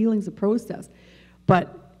 right? Healing's a process.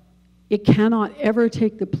 But it cannot ever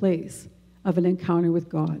take the place of an encounter with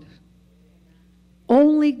God.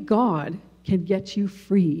 Only God can get you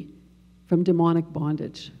free from demonic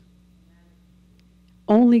bondage.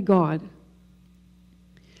 Only God.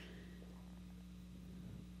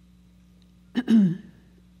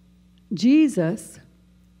 Jesus,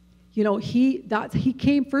 you know, he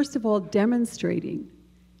came first of all demonstrating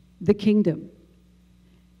the kingdom.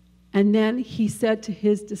 And then he said to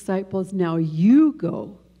his disciples, now you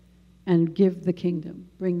go and give the kingdom,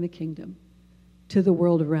 bring the kingdom to the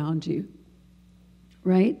world around you.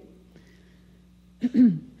 Right?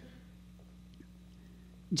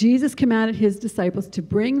 Jesus commanded his disciples to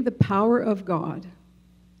bring the power of God,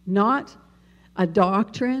 not a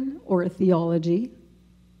doctrine or a theology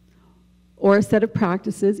or a set of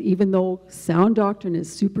practices, even though sound doctrine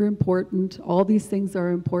is super important. All these things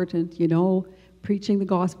are important, you know. Preaching the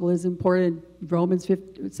gospel is important. Romans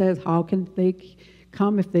 15 says, how can they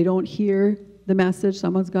come if they don't hear the message?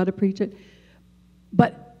 Someone's got to preach it.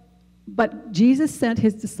 But Jesus sent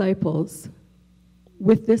his disciples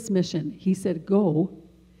with this mission. He said, go,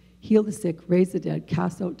 heal the sick, raise the dead,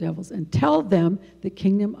 cast out devils, and tell them the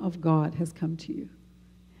kingdom of God has come to you.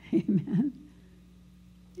 Amen.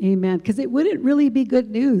 Amen. Because it wouldn't really be good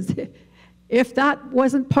news if that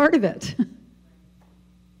wasn't part of it.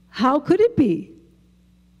 How could it be?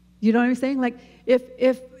 You know what I'm saying? Like,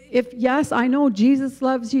 if yes, I know Jesus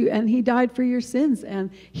loves you and he died for your sins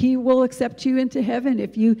and he will accept you into heaven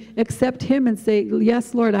if you accept him and say,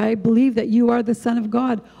 yes, Lord, I believe that you are the Son of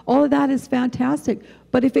God. All of that is fantastic.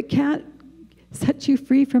 But if it can't set you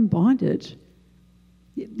free from bondage,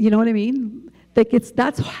 you know what I mean? Like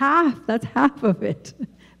that's half of it.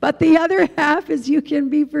 But the other half is you can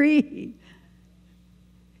be free.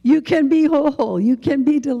 You can be whole. You can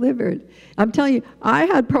be delivered. I'm telling you, I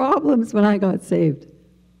had problems when I got saved.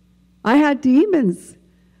 I had demons.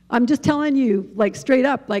 I'm just telling you, like straight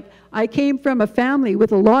up, like I came from a family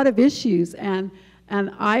with a lot of issues and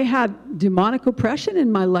I had demonic oppression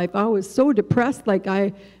in my life. I was so depressed, like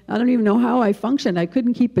I don't even know how I functioned. I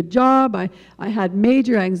couldn't keep a job. I had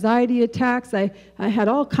major anxiety attacks. I had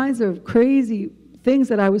all kinds of crazy things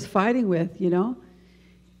that I was fighting with, you know.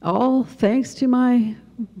 All thanks to my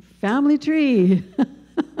family tree.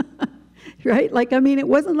 Right? Like, I mean, it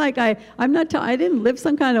wasn't like I didn't live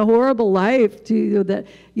some kind of horrible life to that,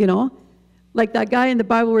 you know, like that guy in the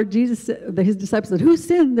Bible where Jesus, his disciples said, who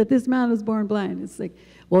sinned that this man was born blind? It's like,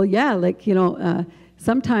 well, yeah, like, you know,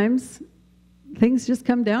 sometimes things just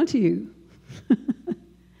come down to you.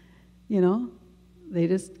 You know, they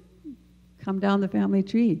just come down the family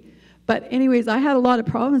tree. But anyways, I had a lot of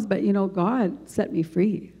problems, but, you know, God set me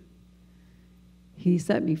free. He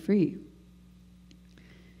set me free.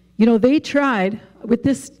 You know, they tried, with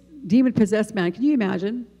this demon-possessed man, can you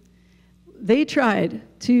imagine? They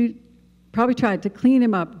probably tried to clean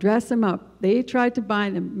him up, dress him up. They tried to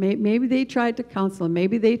bind him. Maybe they tried to counsel him.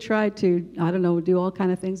 Maybe they tried to, I don't know, do all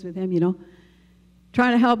kind of things with him, you know.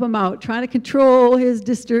 trying to help him out, trying to control his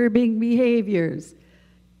disturbing behaviors.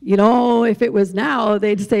 You know, if it was now,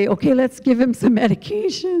 they'd say, okay, let's give him some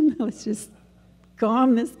medication. Let's just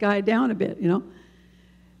calm this guy down a bit, you know.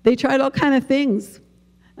 They tried all kind of things,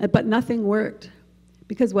 but nothing worked,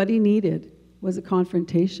 because what he needed was a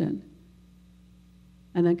confrontation,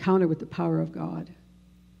 an encounter with the power of God.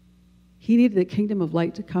 He needed the kingdom of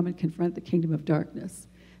light to come and confront the kingdom of darkness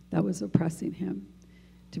that was oppressing him,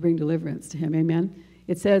 to bring deliverance to him. Amen.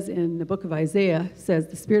 It says in the book of Isaiah, says,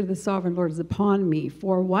 the Spirit of the Sovereign Lord is upon me.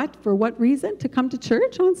 For what? For what reason? To come to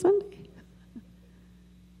church on Sunday?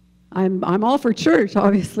 I'm all for church,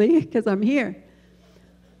 obviously, because I'm here.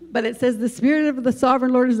 But it says, the Spirit of the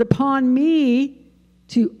Sovereign Lord is upon me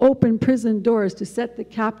to open prison doors, to set the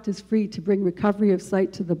captives free, to bring recovery of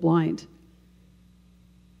sight to the blind.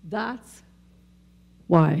 That's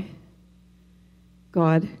why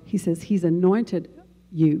God, he says, he's anointed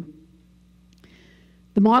you.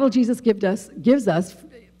 The model Jesus gives us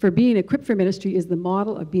for being equipped for ministry is the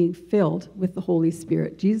model of being filled with the Holy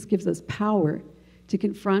Spirit. Jesus gives us power to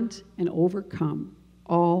confront and overcome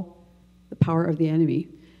all the power of the enemy.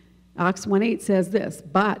 Acts 1:8 says this,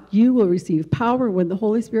 but you will receive power when the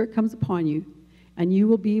Holy Spirit comes upon you, and you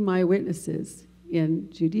will be my witnesses in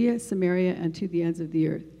Judea, Samaria, and to the ends of the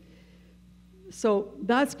earth. So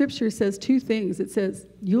that scripture says two things. It says,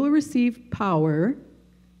 you'll receive power.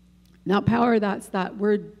 Now, power, that's that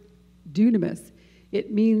word dunamis.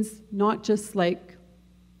 It means not just like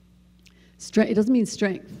strength. It doesn't mean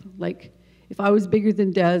strength. Like if I was bigger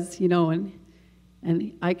than Des, you know, and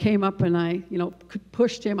I came up and I, you know,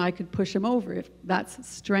 pushed him, I could push him over. If that's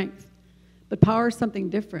strength. But power is something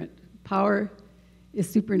different. Power is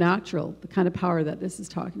supernatural, the kind of power that this is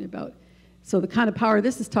talking about. So the kind of power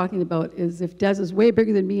this is talking about is if Des is way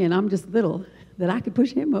bigger than me and I'm just little, that I could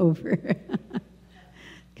push him over.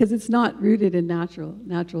 Because it's not rooted in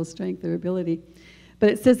natural strength or ability. But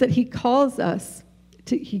it says that he calls us,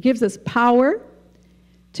 he gives us power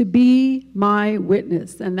to be my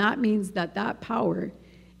witness. And that means that power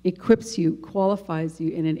equips you, qualifies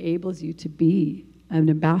you, and enables you to be an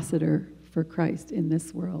ambassador for Christ in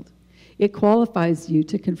this world. It qualifies you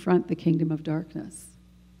to confront the kingdom of darkness.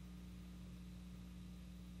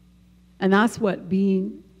 And that's what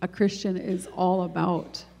being a Christian is all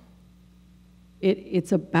about.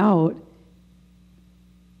 It's about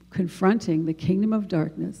confronting the kingdom of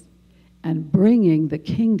darkness and bringing the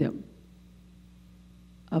kingdom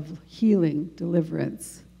of healing,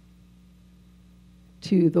 deliverance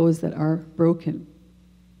to those that are broken.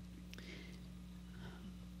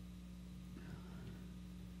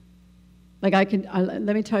 Like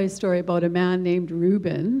let me tell you a story about a man named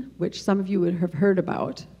Reuben, which some of you would have heard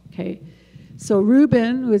about, okay? So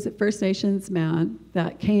Reuben was a First Nations man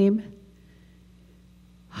that came,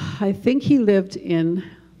 I think he lived in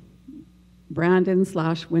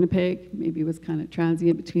Brandon/Winnipeg, maybe he was kind of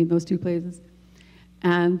transient between those two places.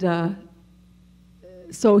 And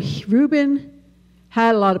so Reuben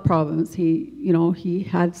had a lot of problems. He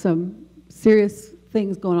had some serious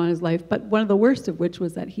things going on in his life, but one of the worst of which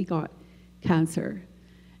was that he got cancer.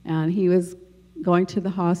 And he was going to the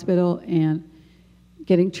hospital and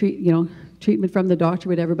getting treatment from the doctor,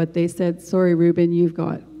 whatever, but they said, sorry, Reuben, you've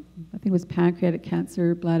got, I think it was pancreatic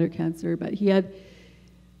cancer, bladder cancer, but he had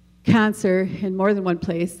cancer in more than one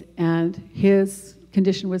place, and his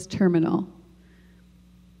condition was terminal.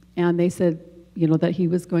 And they said, that he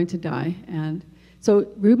was going to die. And so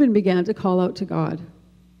Reuben began to call out to God.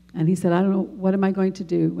 And he said, I don't know, what am I going to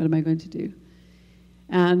do? What am I going to do?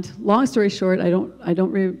 And long story short, I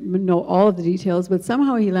don't really know all of the details, but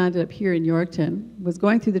somehow he landed up here in Yorkton, was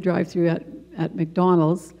going through the drive-thru at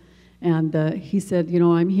McDonald's, and he said,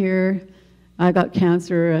 I'm here, I got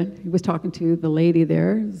cancer, and he was talking to the lady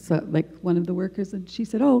there, like one of the workers, and she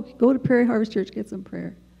said, oh, go to Prairie Harvest Church, get some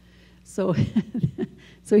prayer. So,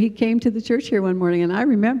 so he came to the church here one morning, and I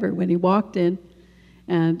remember when he walked in,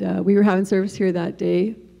 and we were having service here that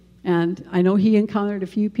day, and I know he encountered a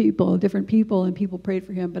few people, different people, and people prayed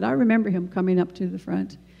for him. But I remember him coming up to the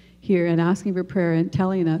front here and asking for prayer and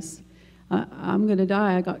telling us, I'm going to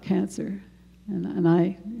die, I got cancer. And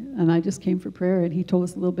I just came for prayer, and he told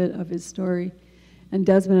us a little bit of his story. And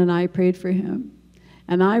Desmond and I prayed for him.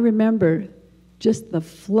 And I remember just the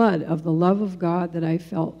flood of the love of God that I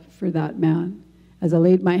felt for that man. As I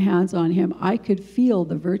laid my hands on him, I could feel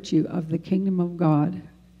the virtue of the kingdom of God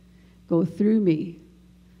go through me.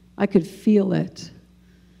 I could feel it.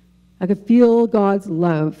 I could feel God's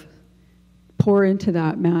love pour into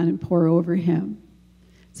that man and pour over him.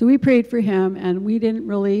 So we prayed for him, and we didn't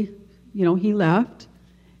really, he left,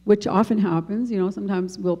 which often happens.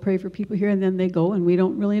 Sometimes we'll pray for people here, and then they go, and we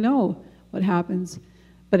don't really know what happens.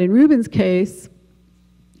 But in Reuben's case,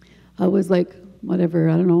 it was like, whatever,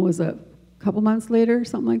 I don't know, it was a couple months later,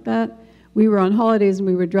 something like that. We were on holidays and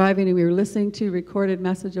we were driving and we were listening to a recorded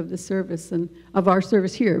message of the service and of our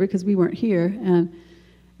service here because we weren't here.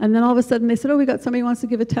 And then all of a sudden they said, oh, we got somebody who wants to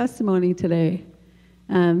give a testimony today.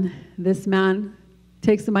 And this man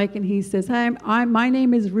takes the mic and he says, hi, my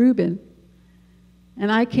name is Reuben.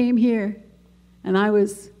 And I came here and I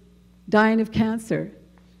was dying of cancer.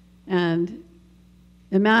 And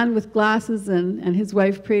a man with glasses and his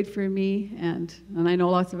wife prayed for me, and I know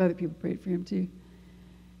lots of other people prayed for him too.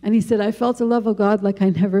 And he said, I felt the love of God like I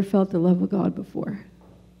never felt the love of God before.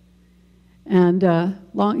 And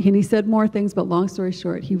he said more things, but long story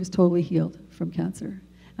short, he was totally healed from cancer.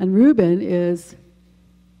 And Reuben is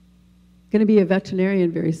going to be a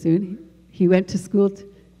veterinarian very soon. He went to school.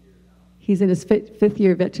 He's in his fifth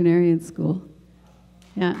year veterinarian school.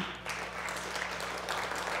 Yeah.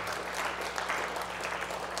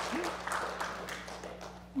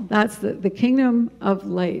 That's the kingdom of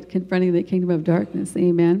light confronting the kingdom of darkness.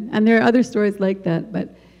 Amen. And there are other stories like that,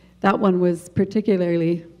 but that one was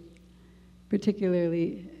particularly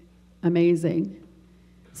amazing.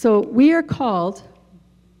 So we are called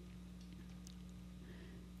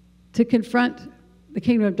to confront the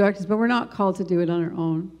kingdom of darkness, but we're not called to do it on our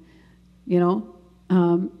own. You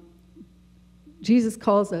know, Jesus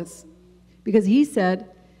calls us because he said,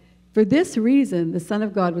 for this reason, the Son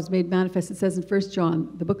of God was made manifest. It says in 1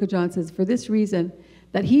 John, the book of John says, for this reason,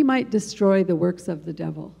 that he might destroy the works of the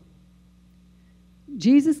devil.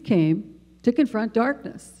 Jesus came to confront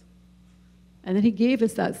darkness. And then he gave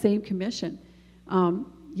us that same commission.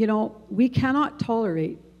 You know, we cannot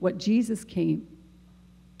tolerate what Jesus came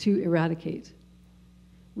to eradicate.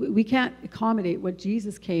 We can't accommodate what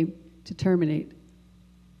Jesus came to terminate.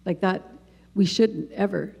 Like that, we shouldn't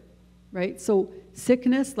ever, right? So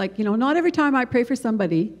sickness, like, you know, not every time I pray for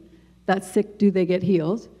somebody that's sick do they get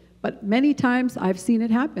healed, but many times I've seen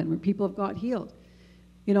it happen where people have got healed,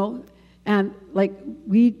 you know, and like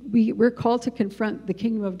we're called to confront the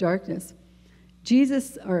kingdom of darkness.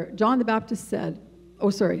 Jesus, or John the Baptist said,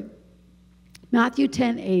 Matthew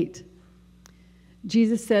 10:8,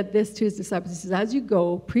 Jesus said this to his disciples. He says, as you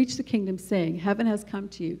go, preach the kingdom, saying, heaven has come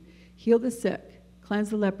to you, heal the sick, cleanse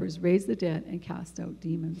the lepers, raise the dead, and cast out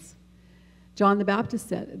demons. John the Baptist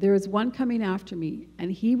said, there is one coming after me,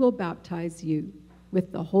 and he will baptize you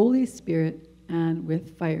with the Holy Spirit and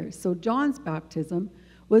with fire. So John's baptism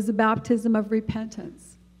was the baptism of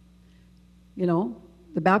repentance. You know,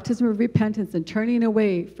 the baptism of repentance and turning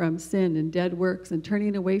away from sin and dead works and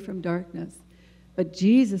turning away from darkness. But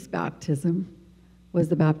Jesus' baptism was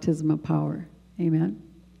the baptism of power. Amen.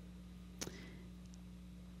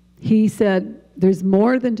 He said, there's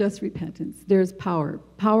more than just repentance. There's power.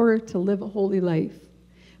 Power to live a holy life.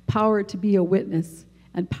 Power to be a witness.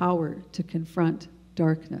 And power to confront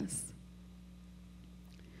darkness.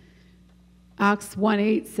 Acts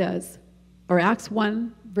 1:8 says, or Acts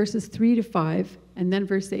 1 verses 3-5, and then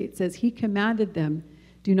verse 8 says, he commanded them,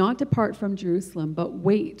 do not depart from Jerusalem, but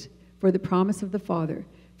wait for the promise of the Father.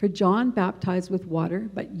 For John baptized with water,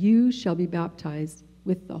 but you shall be baptized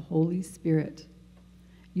with the Holy Spirit.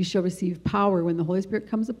 You shall receive power when the Holy Spirit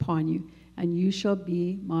comes upon you, and you shall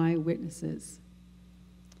be my witnesses.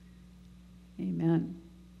 Amen.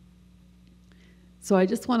 So I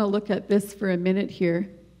just want to look at this for a minute here.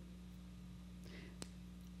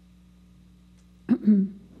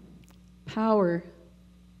 Power.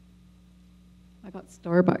 I got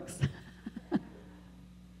Starbucks.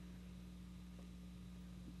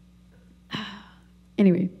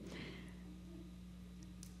 Anyway.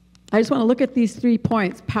 I just want to look at these 3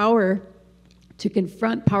 points: power to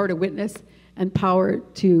confront, power to witness, and power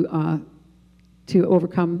to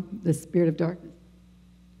overcome the spirit of darkness.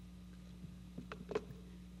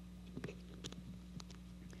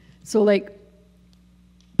 So, like,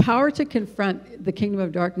 power to confront the kingdom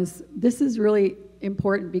of darkness, this is really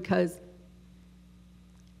important because,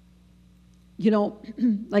 you know,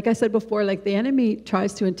 like I said before, like the enemy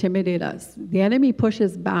tries to intimidate us. The enemy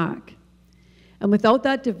pushes back. And without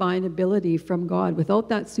that divine ability from God, without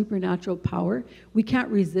that supernatural power, we can't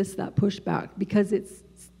resist that pushback because it's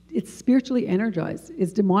spiritually energized,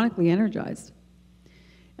 it's demonically energized.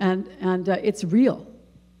 And it's real,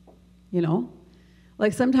 you know?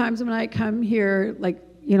 Like sometimes when I come here, like,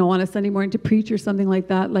 you know, on a Sunday morning to preach or something like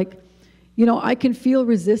that, like, you know, I can feel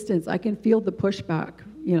resistance, I can feel the pushback,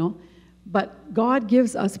 you know? But God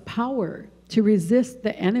gives us power to resist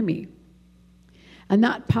the enemy. And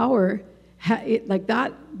that power,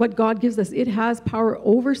 what God gives us, it has power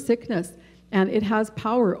over sickness, and it has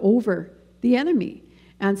power over the enemy.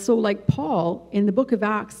 And so like Paul in the book of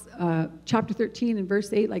Acts, chapter 13 and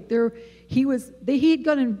verse 8, like he had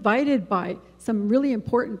got invited by some really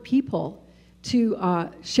important people to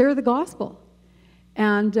share the gospel.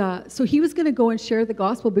 And so he was going to go and share the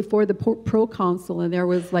gospel before the proconsul, and there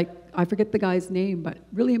was like, I forget the guy's name, but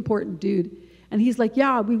really important dude. And he's like,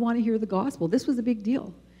 yeah, we want to hear the gospel. This was a big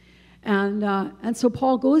deal. And so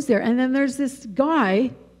Paul goes there, and then there's this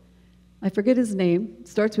guy, I forget his name,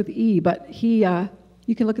 starts with E, but he,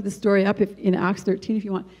 you can look at the story up in Acts 13 if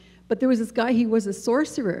you want. But there was this guy, he was a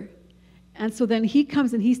sorcerer. And so then he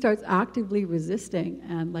comes and he starts actively resisting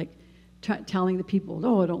and like telling the people,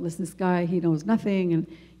 no, don't listen to this guy, he knows nothing, and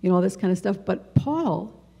all this kind of stuff. But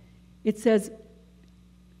Paul, it says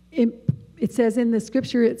in the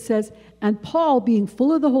scripture, it says, and Paul being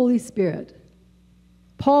full of the Holy Spirit,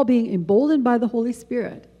 Paul being emboldened by the Holy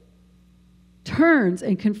Spirit, turns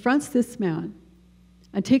and confronts this man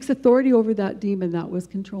and takes authority over that demon that was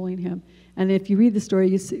controlling him. And if you read the story,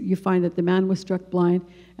 you find that the man was struck blind,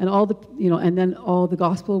 and and then all the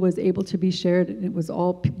gospel was able to be shared, and it was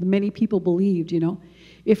many people believed.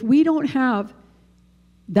 If we don't have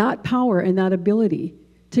that power and that ability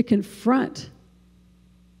to confront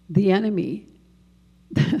the enemy,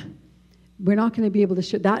 we're not going to be able to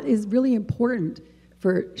share. That is really important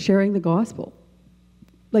for sharing the gospel.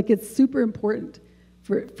 Like, it's super important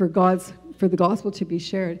for the gospel to be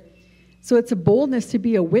shared. So it's a boldness to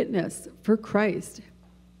be a witness for Christ.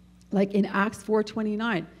 Like in Acts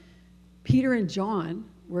 4:29, Peter and John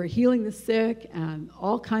were healing the sick, and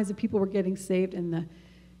all kinds of people were getting saved, and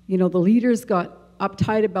the leaders got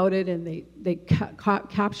uptight about it, and they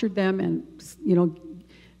captured them, and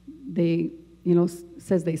they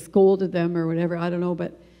says they scolded them or whatever, I don't know,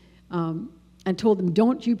 but and told them,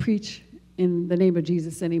 don't you preach in the name of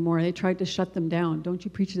Jesus anymore. They tried to shut them down. Don't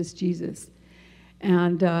you preach this Jesus.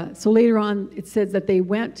 And so later on, it says that they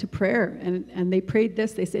went to prayer, and they prayed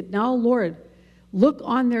this. They said, now, Lord, look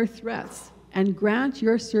on their threats and grant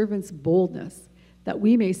your servants boldness, that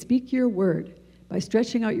we may speak your word by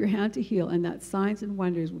stretching out your hand to heal, and that signs and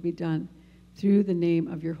wonders will be done through the name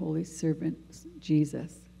of your holy servant,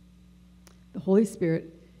 Jesus. The Holy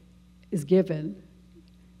Spirit is given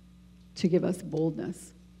to give us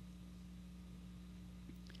boldness.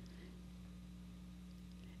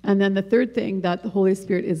 And then the third thing that the Holy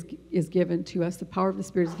Spirit is given to us, the power of the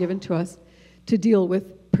Spirit is given to us to deal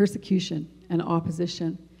with persecution and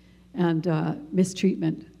opposition and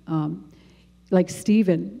mistreatment. Like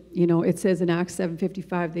Stephen, it says in Acts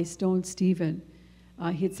 7:55, they stoned Stephen.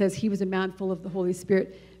 It says he was a man full of the Holy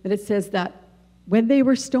Spirit. And it says that when they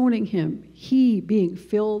were stoning him, he, being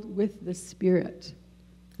filled with the Spirit,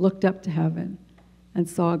 looked up to heaven and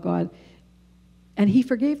saw God. And he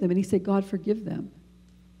forgave them. And he said, God, forgive them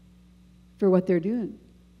for what they're doing.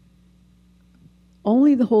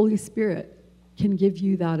 Only the Holy Spirit can give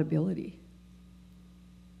you that ability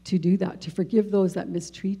to do that, to forgive those that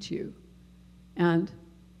mistreat you, and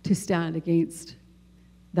to stand against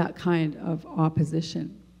that kind of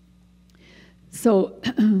opposition. So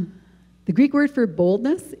the Greek word for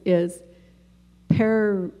boldness is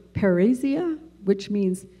parasia, which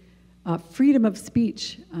means freedom of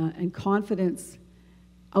speech and confidence,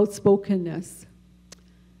 outspokenness.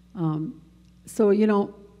 So,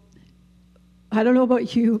 I don't know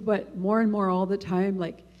about you, but more and more all the time,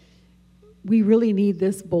 like, we really need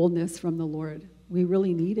this boldness from the Lord. We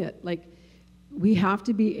really need it. Like, we have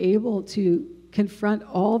to be able to confront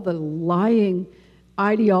all the lying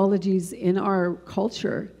ideologies in our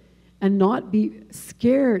culture and not be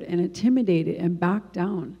scared and intimidated and back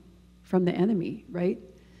down from the enemy, right?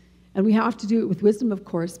 And we have to do it with wisdom, of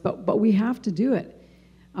course, but we have to do it.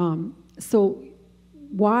 So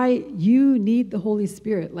why you need the Holy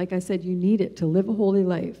Spirit, like I said, you need it to live a holy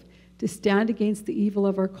life, to stand against the evil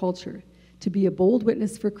of our culture, to be a bold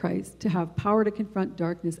witness for Christ, to have power to confront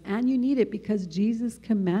darkness, and you need it because Jesus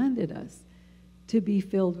commanded us to be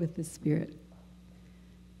filled with the Spirit.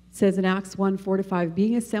 It says in Acts 1:4-5,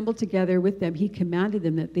 being assembled together with them, he commanded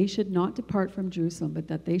them that they should not depart from Jerusalem, but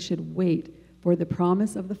that they should wait for the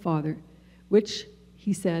promise of the Father, which,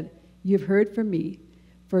 he said, you have heard from me.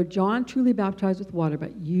 For John truly baptized with water,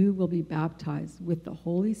 but you will be baptized with the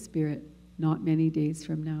Holy Spirit not many days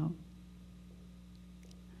from now.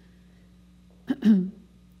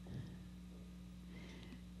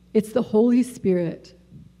 It's the Holy Spirit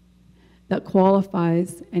that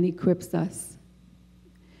qualifies and equips us.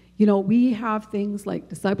 We have things like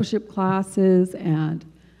discipleship classes and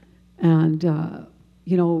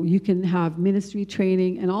you can have ministry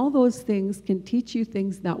training, and all those things can teach you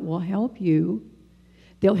things that will help you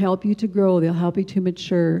They'll help you to grow. They'll help you to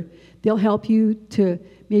mature. They'll help you to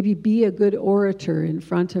maybe be a good orator in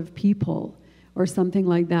front of people or something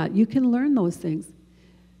like that. You can learn those things.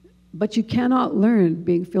 But you cannot learn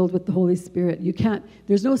being filled with the Holy Spirit. You can't.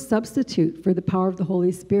 There's no substitute for the power of the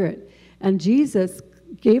Holy Spirit. And Jesus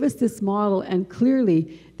gave us this model, and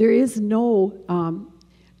clearly there is no,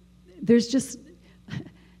 there's just,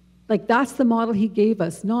 like, that's the model he gave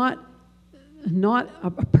us, not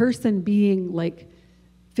a person being like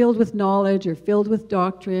filled with knowledge or filled with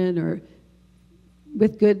doctrine or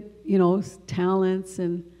with good, talents.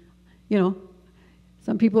 And,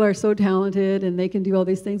 some people are so talented and they can do all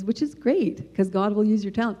these things, which is great because God will use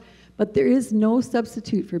your talent. But there is no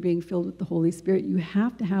substitute for being filled with the Holy Spirit. You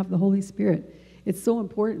have to have the Holy Spirit. It's so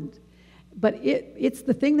important. But it's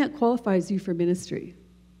the thing that qualifies you for ministry.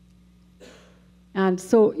 And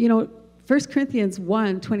so, 1 Corinthians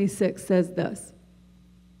 1:26 says this.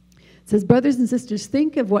 It says, brothers and sisters,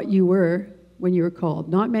 think of what you were when you were called.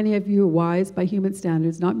 Not many of you are wise by human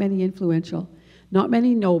standards, not many influential, not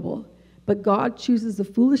many noble. But God chooses the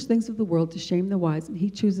foolish things of the world to shame the wise, and he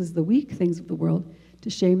chooses the weak things of the world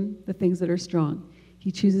to shame the things that are strong.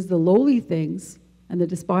 He chooses the lowly things and the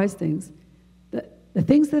despised things, the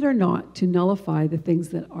things that are not, to nullify the things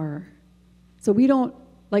that are. So we don't,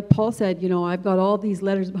 like Paul said, I've got all these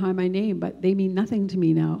letters behind my name, but they mean nothing to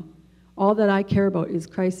me now. All that I care about is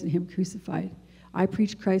Christ and him crucified. I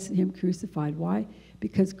preach Christ and him crucified. Why?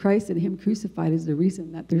 Because Christ and him crucified is the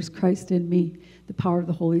reason that there's Christ in me, the power of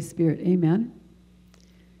the Holy Spirit. Amen?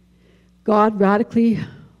 God radically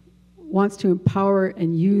wants to empower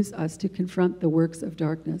and use us to confront the works of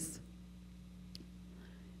darkness.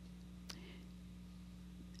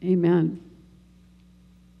 Amen.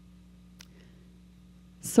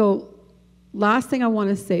 So, last thing I want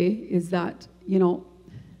to say is that,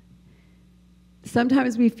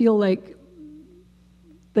 sometimes we feel like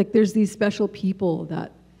there's these special people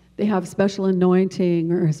that they have special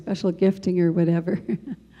anointing or special gifting or whatever.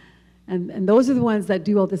 and those are the ones that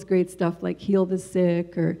do all this great stuff, like heal the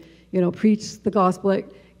sick or, preach the gospel at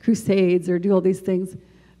crusades or do all these things.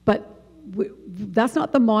 But that's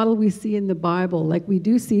not the model we see in the Bible. Like, we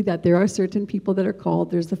do see that there are certain people that are called.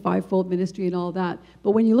 There's the fivefold ministry and all that.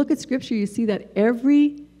 But when you look at Scripture, you see that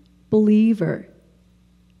every believer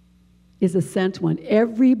is a sent one.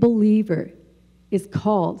 Every believer is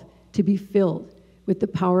called to be filled with the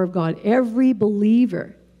power of God. Every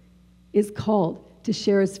believer is called to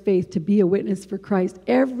share his faith, to be a witness for Christ.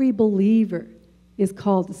 Every believer is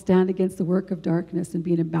called to stand against the work of darkness and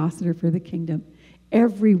be an ambassador for the kingdom.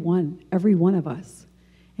 Every one of us.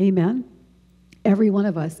 Amen? Every one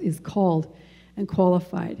of us is called and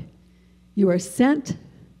qualified. You are a sent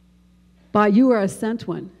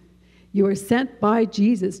one. You are sent by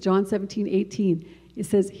Jesus. John 17:18. It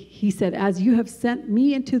says, he said, as you have sent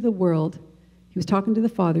me into the world, he was talking to the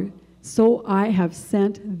Father, so I have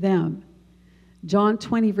sent them. John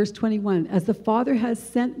 20, verse 21, as the Father has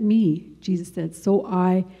sent me, Jesus said, so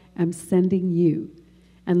I am sending you.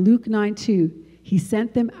 And Luke 9:2, he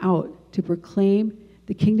sent them out to proclaim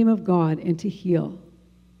the kingdom of God and to heal.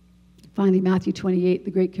 Finally, Matthew 28,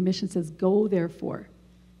 the Great Commission says, go therefore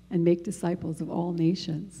and make disciples of all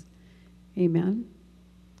nations. Amen.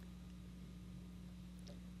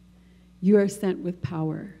 You are sent with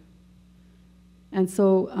power. And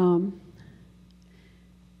so,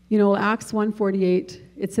 Acts 1:48,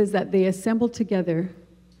 it says that they assembled together,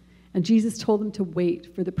 and Jesus told them to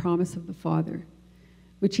wait for the promise of the Father,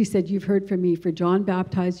 which he said, you've heard from me, for John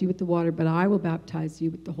baptized you with the water, but I will baptize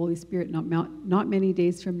you with the Holy Spirit not many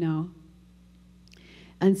days from now.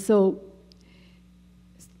 And so,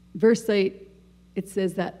 verse 8, it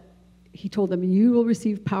says that he told them, you will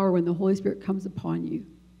receive power when the Holy Spirit comes upon you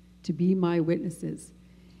to be my witnesses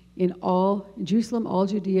in Jerusalem, all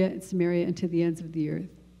Judea and Samaria, and to the ends of the earth.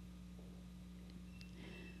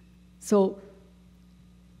 So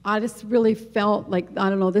I just really felt like,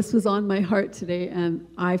 this was on my heart today, and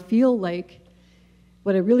I feel like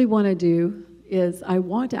what I really want to do is I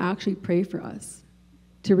want to actually pray for us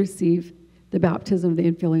to receive the baptism, the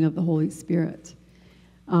infilling of the Holy Spirit.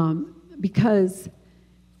 Because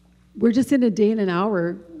we're just in a day and an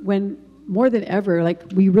hour when more than ever,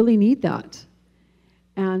 we really need that.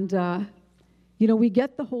 And, we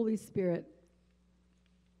get the Holy Spirit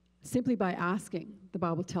simply by asking, the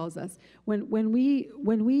Bible tells us. When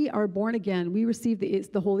we are born again, we receive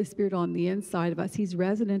the Holy Spirit on the inside of us. He's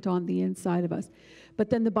resident on the inside of us. But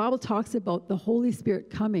then the Bible talks about the Holy Spirit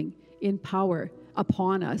coming in power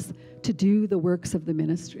upon us to do the works of the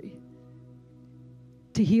ministry,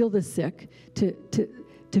 to heal the sick,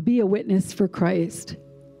 to be a witness for Christ.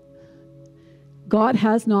 God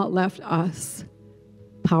has not left us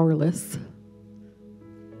powerless.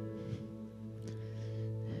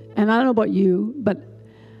 And I don't know about you, but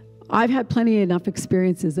I've had plenty enough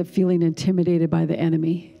experiences of feeling intimidated by the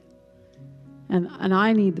enemy. And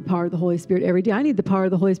I need the power of the Holy Spirit every day. I need the power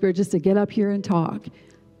of the Holy Spirit just to get up here and talk.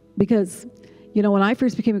 Because, you know, when I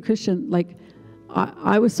first became a Christian, like,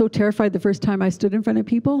 I was so terrified the first time I stood in front of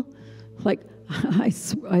people. Like, I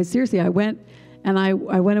seriously, I went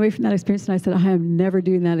away from that experience and I said, I am never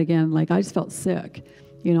doing that again. Like, I just felt sick,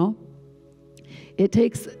 you know. It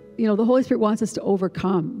takes, you know, the Holy Spirit wants us to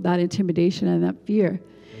overcome that intimidation and that fear.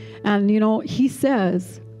 And, you know, he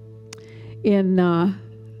says in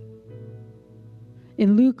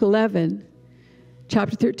Luke 11,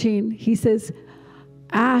 chapter 13, he says,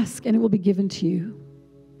 ask and it will be given to you.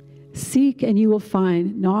 Seek and you will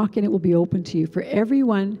find. Knock and it will be open to you. For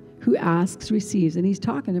everyone who asks receives. And he's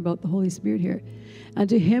talking about the Holy Spirit here. And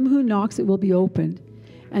to him who knocks it will be opened.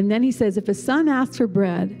 And then he says, if a son asks for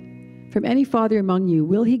bread from any father among you,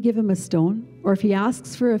 will he give him a stone? Or if he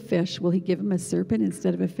asks for a fish, will he give him a serpent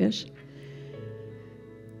instead of a fish?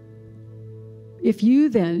 If you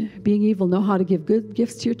then, being evil, know how to give good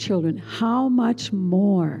gifts to your children, how much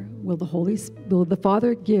more will the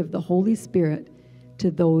Father give the Holy Spirit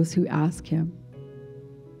to those who ask him?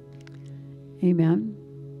 Amen.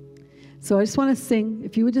 So I just want to sing,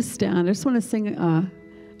 if you would just stand, I just want to sing a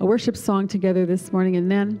worship song together this morning,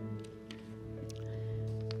 and then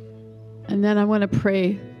I want to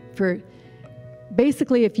pray for,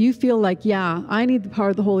 basically, if you feel like, yeah, I need the power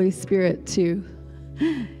of the Holy Spirit to,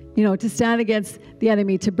 you know, to stand against the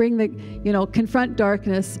enemy, to bring the, you know, confront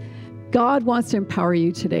darkness. God wants to empower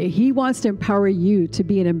you today. He wants to empower you to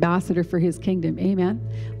be an ambassador for his kingdom. Amen.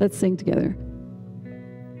 Let's sing together.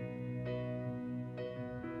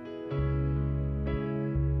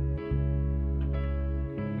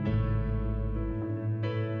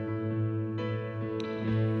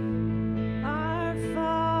 Our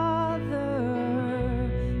Father,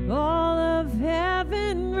 all of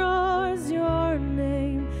heaven roars your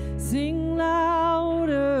name. Sing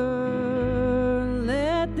louder.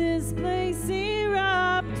 Let this place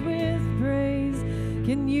erupt with praise.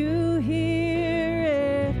 Can you hear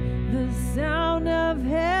it? The sound of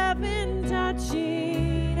heaven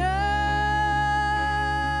touching earth.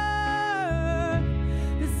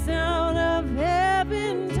 The sound of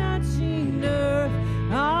heaven touching earth.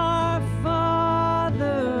 Our Father,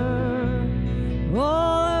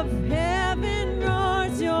 all of heaven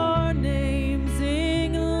roars your name.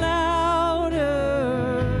 Sing louder.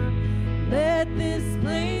 Let this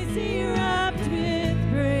place erupt with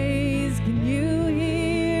praise. Can you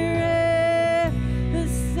hear it? The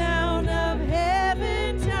sound of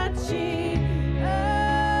heaven touching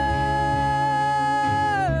earth.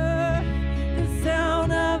 The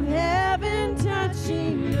sound of heaven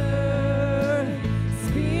touching earth.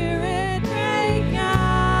 Spirit, break out.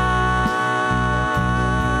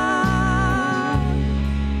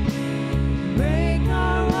 Break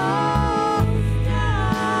our walls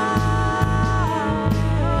down.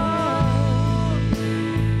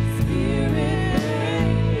 Spirit,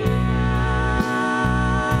 break out.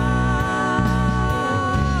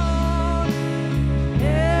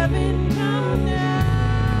 Heaven come down.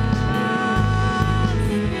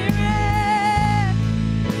 Spirit,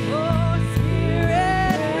 oh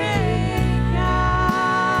Spirit, break out.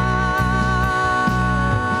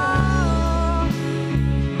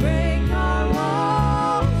 Break our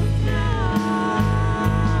walls down.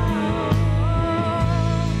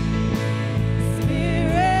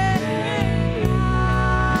 Spirit, break out.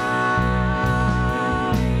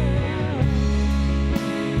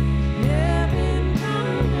 Heaven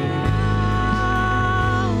come down.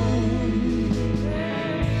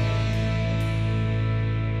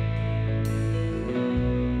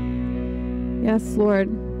 Yes, Lord.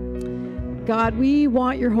 God, we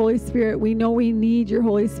want your Holy Spirit. We know we need your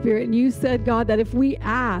Holy Spirit. And you said, God, that if we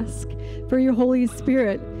ask for your Holy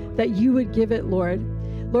Spirit, that you would give it, Lord.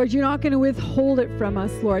 Lord, you're not going to withhold it from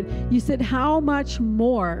us, Lord. You said, how much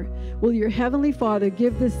more will your Heavenly Father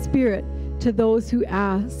give the Spirit to those who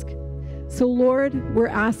ask? So, Lord, we're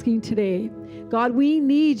asking today. God, we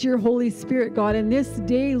need your Holy Spirit, God, in this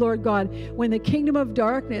day, Lord God, when the kingdom of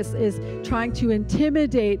darkness is trying to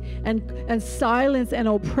intimidate and silence and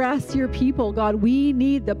oppress your people, God, we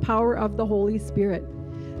need the power of the Holy Spirit.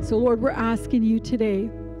 So, Lord, we're asking you today.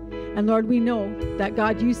 And Lord, we know that,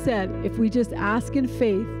 God, you said if we just ask in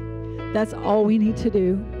faith, that's all we need to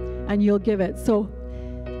do, and you'll give it. So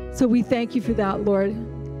we thank you for that, Lord.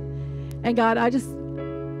 And God, I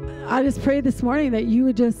just pray this morning that you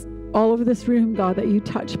would just all over this room, God, that you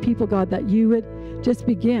touch people, God, that you would just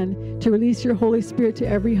begin to release your Holy Spirit to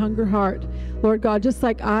every hungry heart. Lord God, just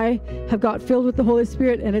like I have got filled with the Holy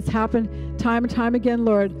Spirit, and it's happened time and time again,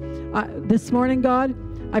 Lord, this morning, God,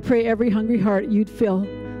 I pray every hungry heart you'd fill,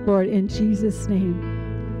 Lord, in Jesus'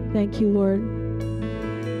 name. Thank you, Lord.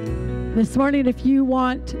 This morning, if you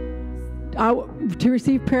want to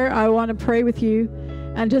receive prayer, I want to pray with you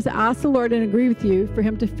and just ask the Lord and agree with you for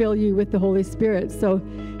him to fill you with the Holy Spirit. So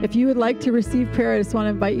if you would like to receive prayer, I just want to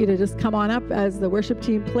invite you to just come on up as the worship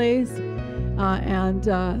team plays.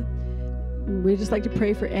 We just like to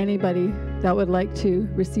pray for anybody that would like to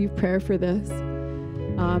receive prayer for this.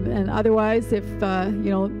 And otherwise, if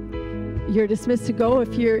you're dismissed to go.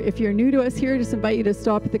 If you're new to us here, just invite you to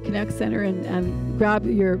stop at the Connect Center and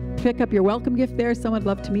pick up your welcome gift there. Someone would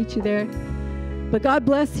love to meet you there. But God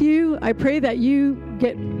bless you. I pray that you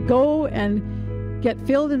go and get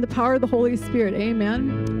filled in the power of the Holy Spirit.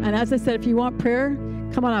 Amen. And as I said, if you want prayer,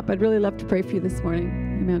 come on up. I'd really love to pray for you this morning.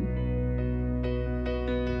 Amen.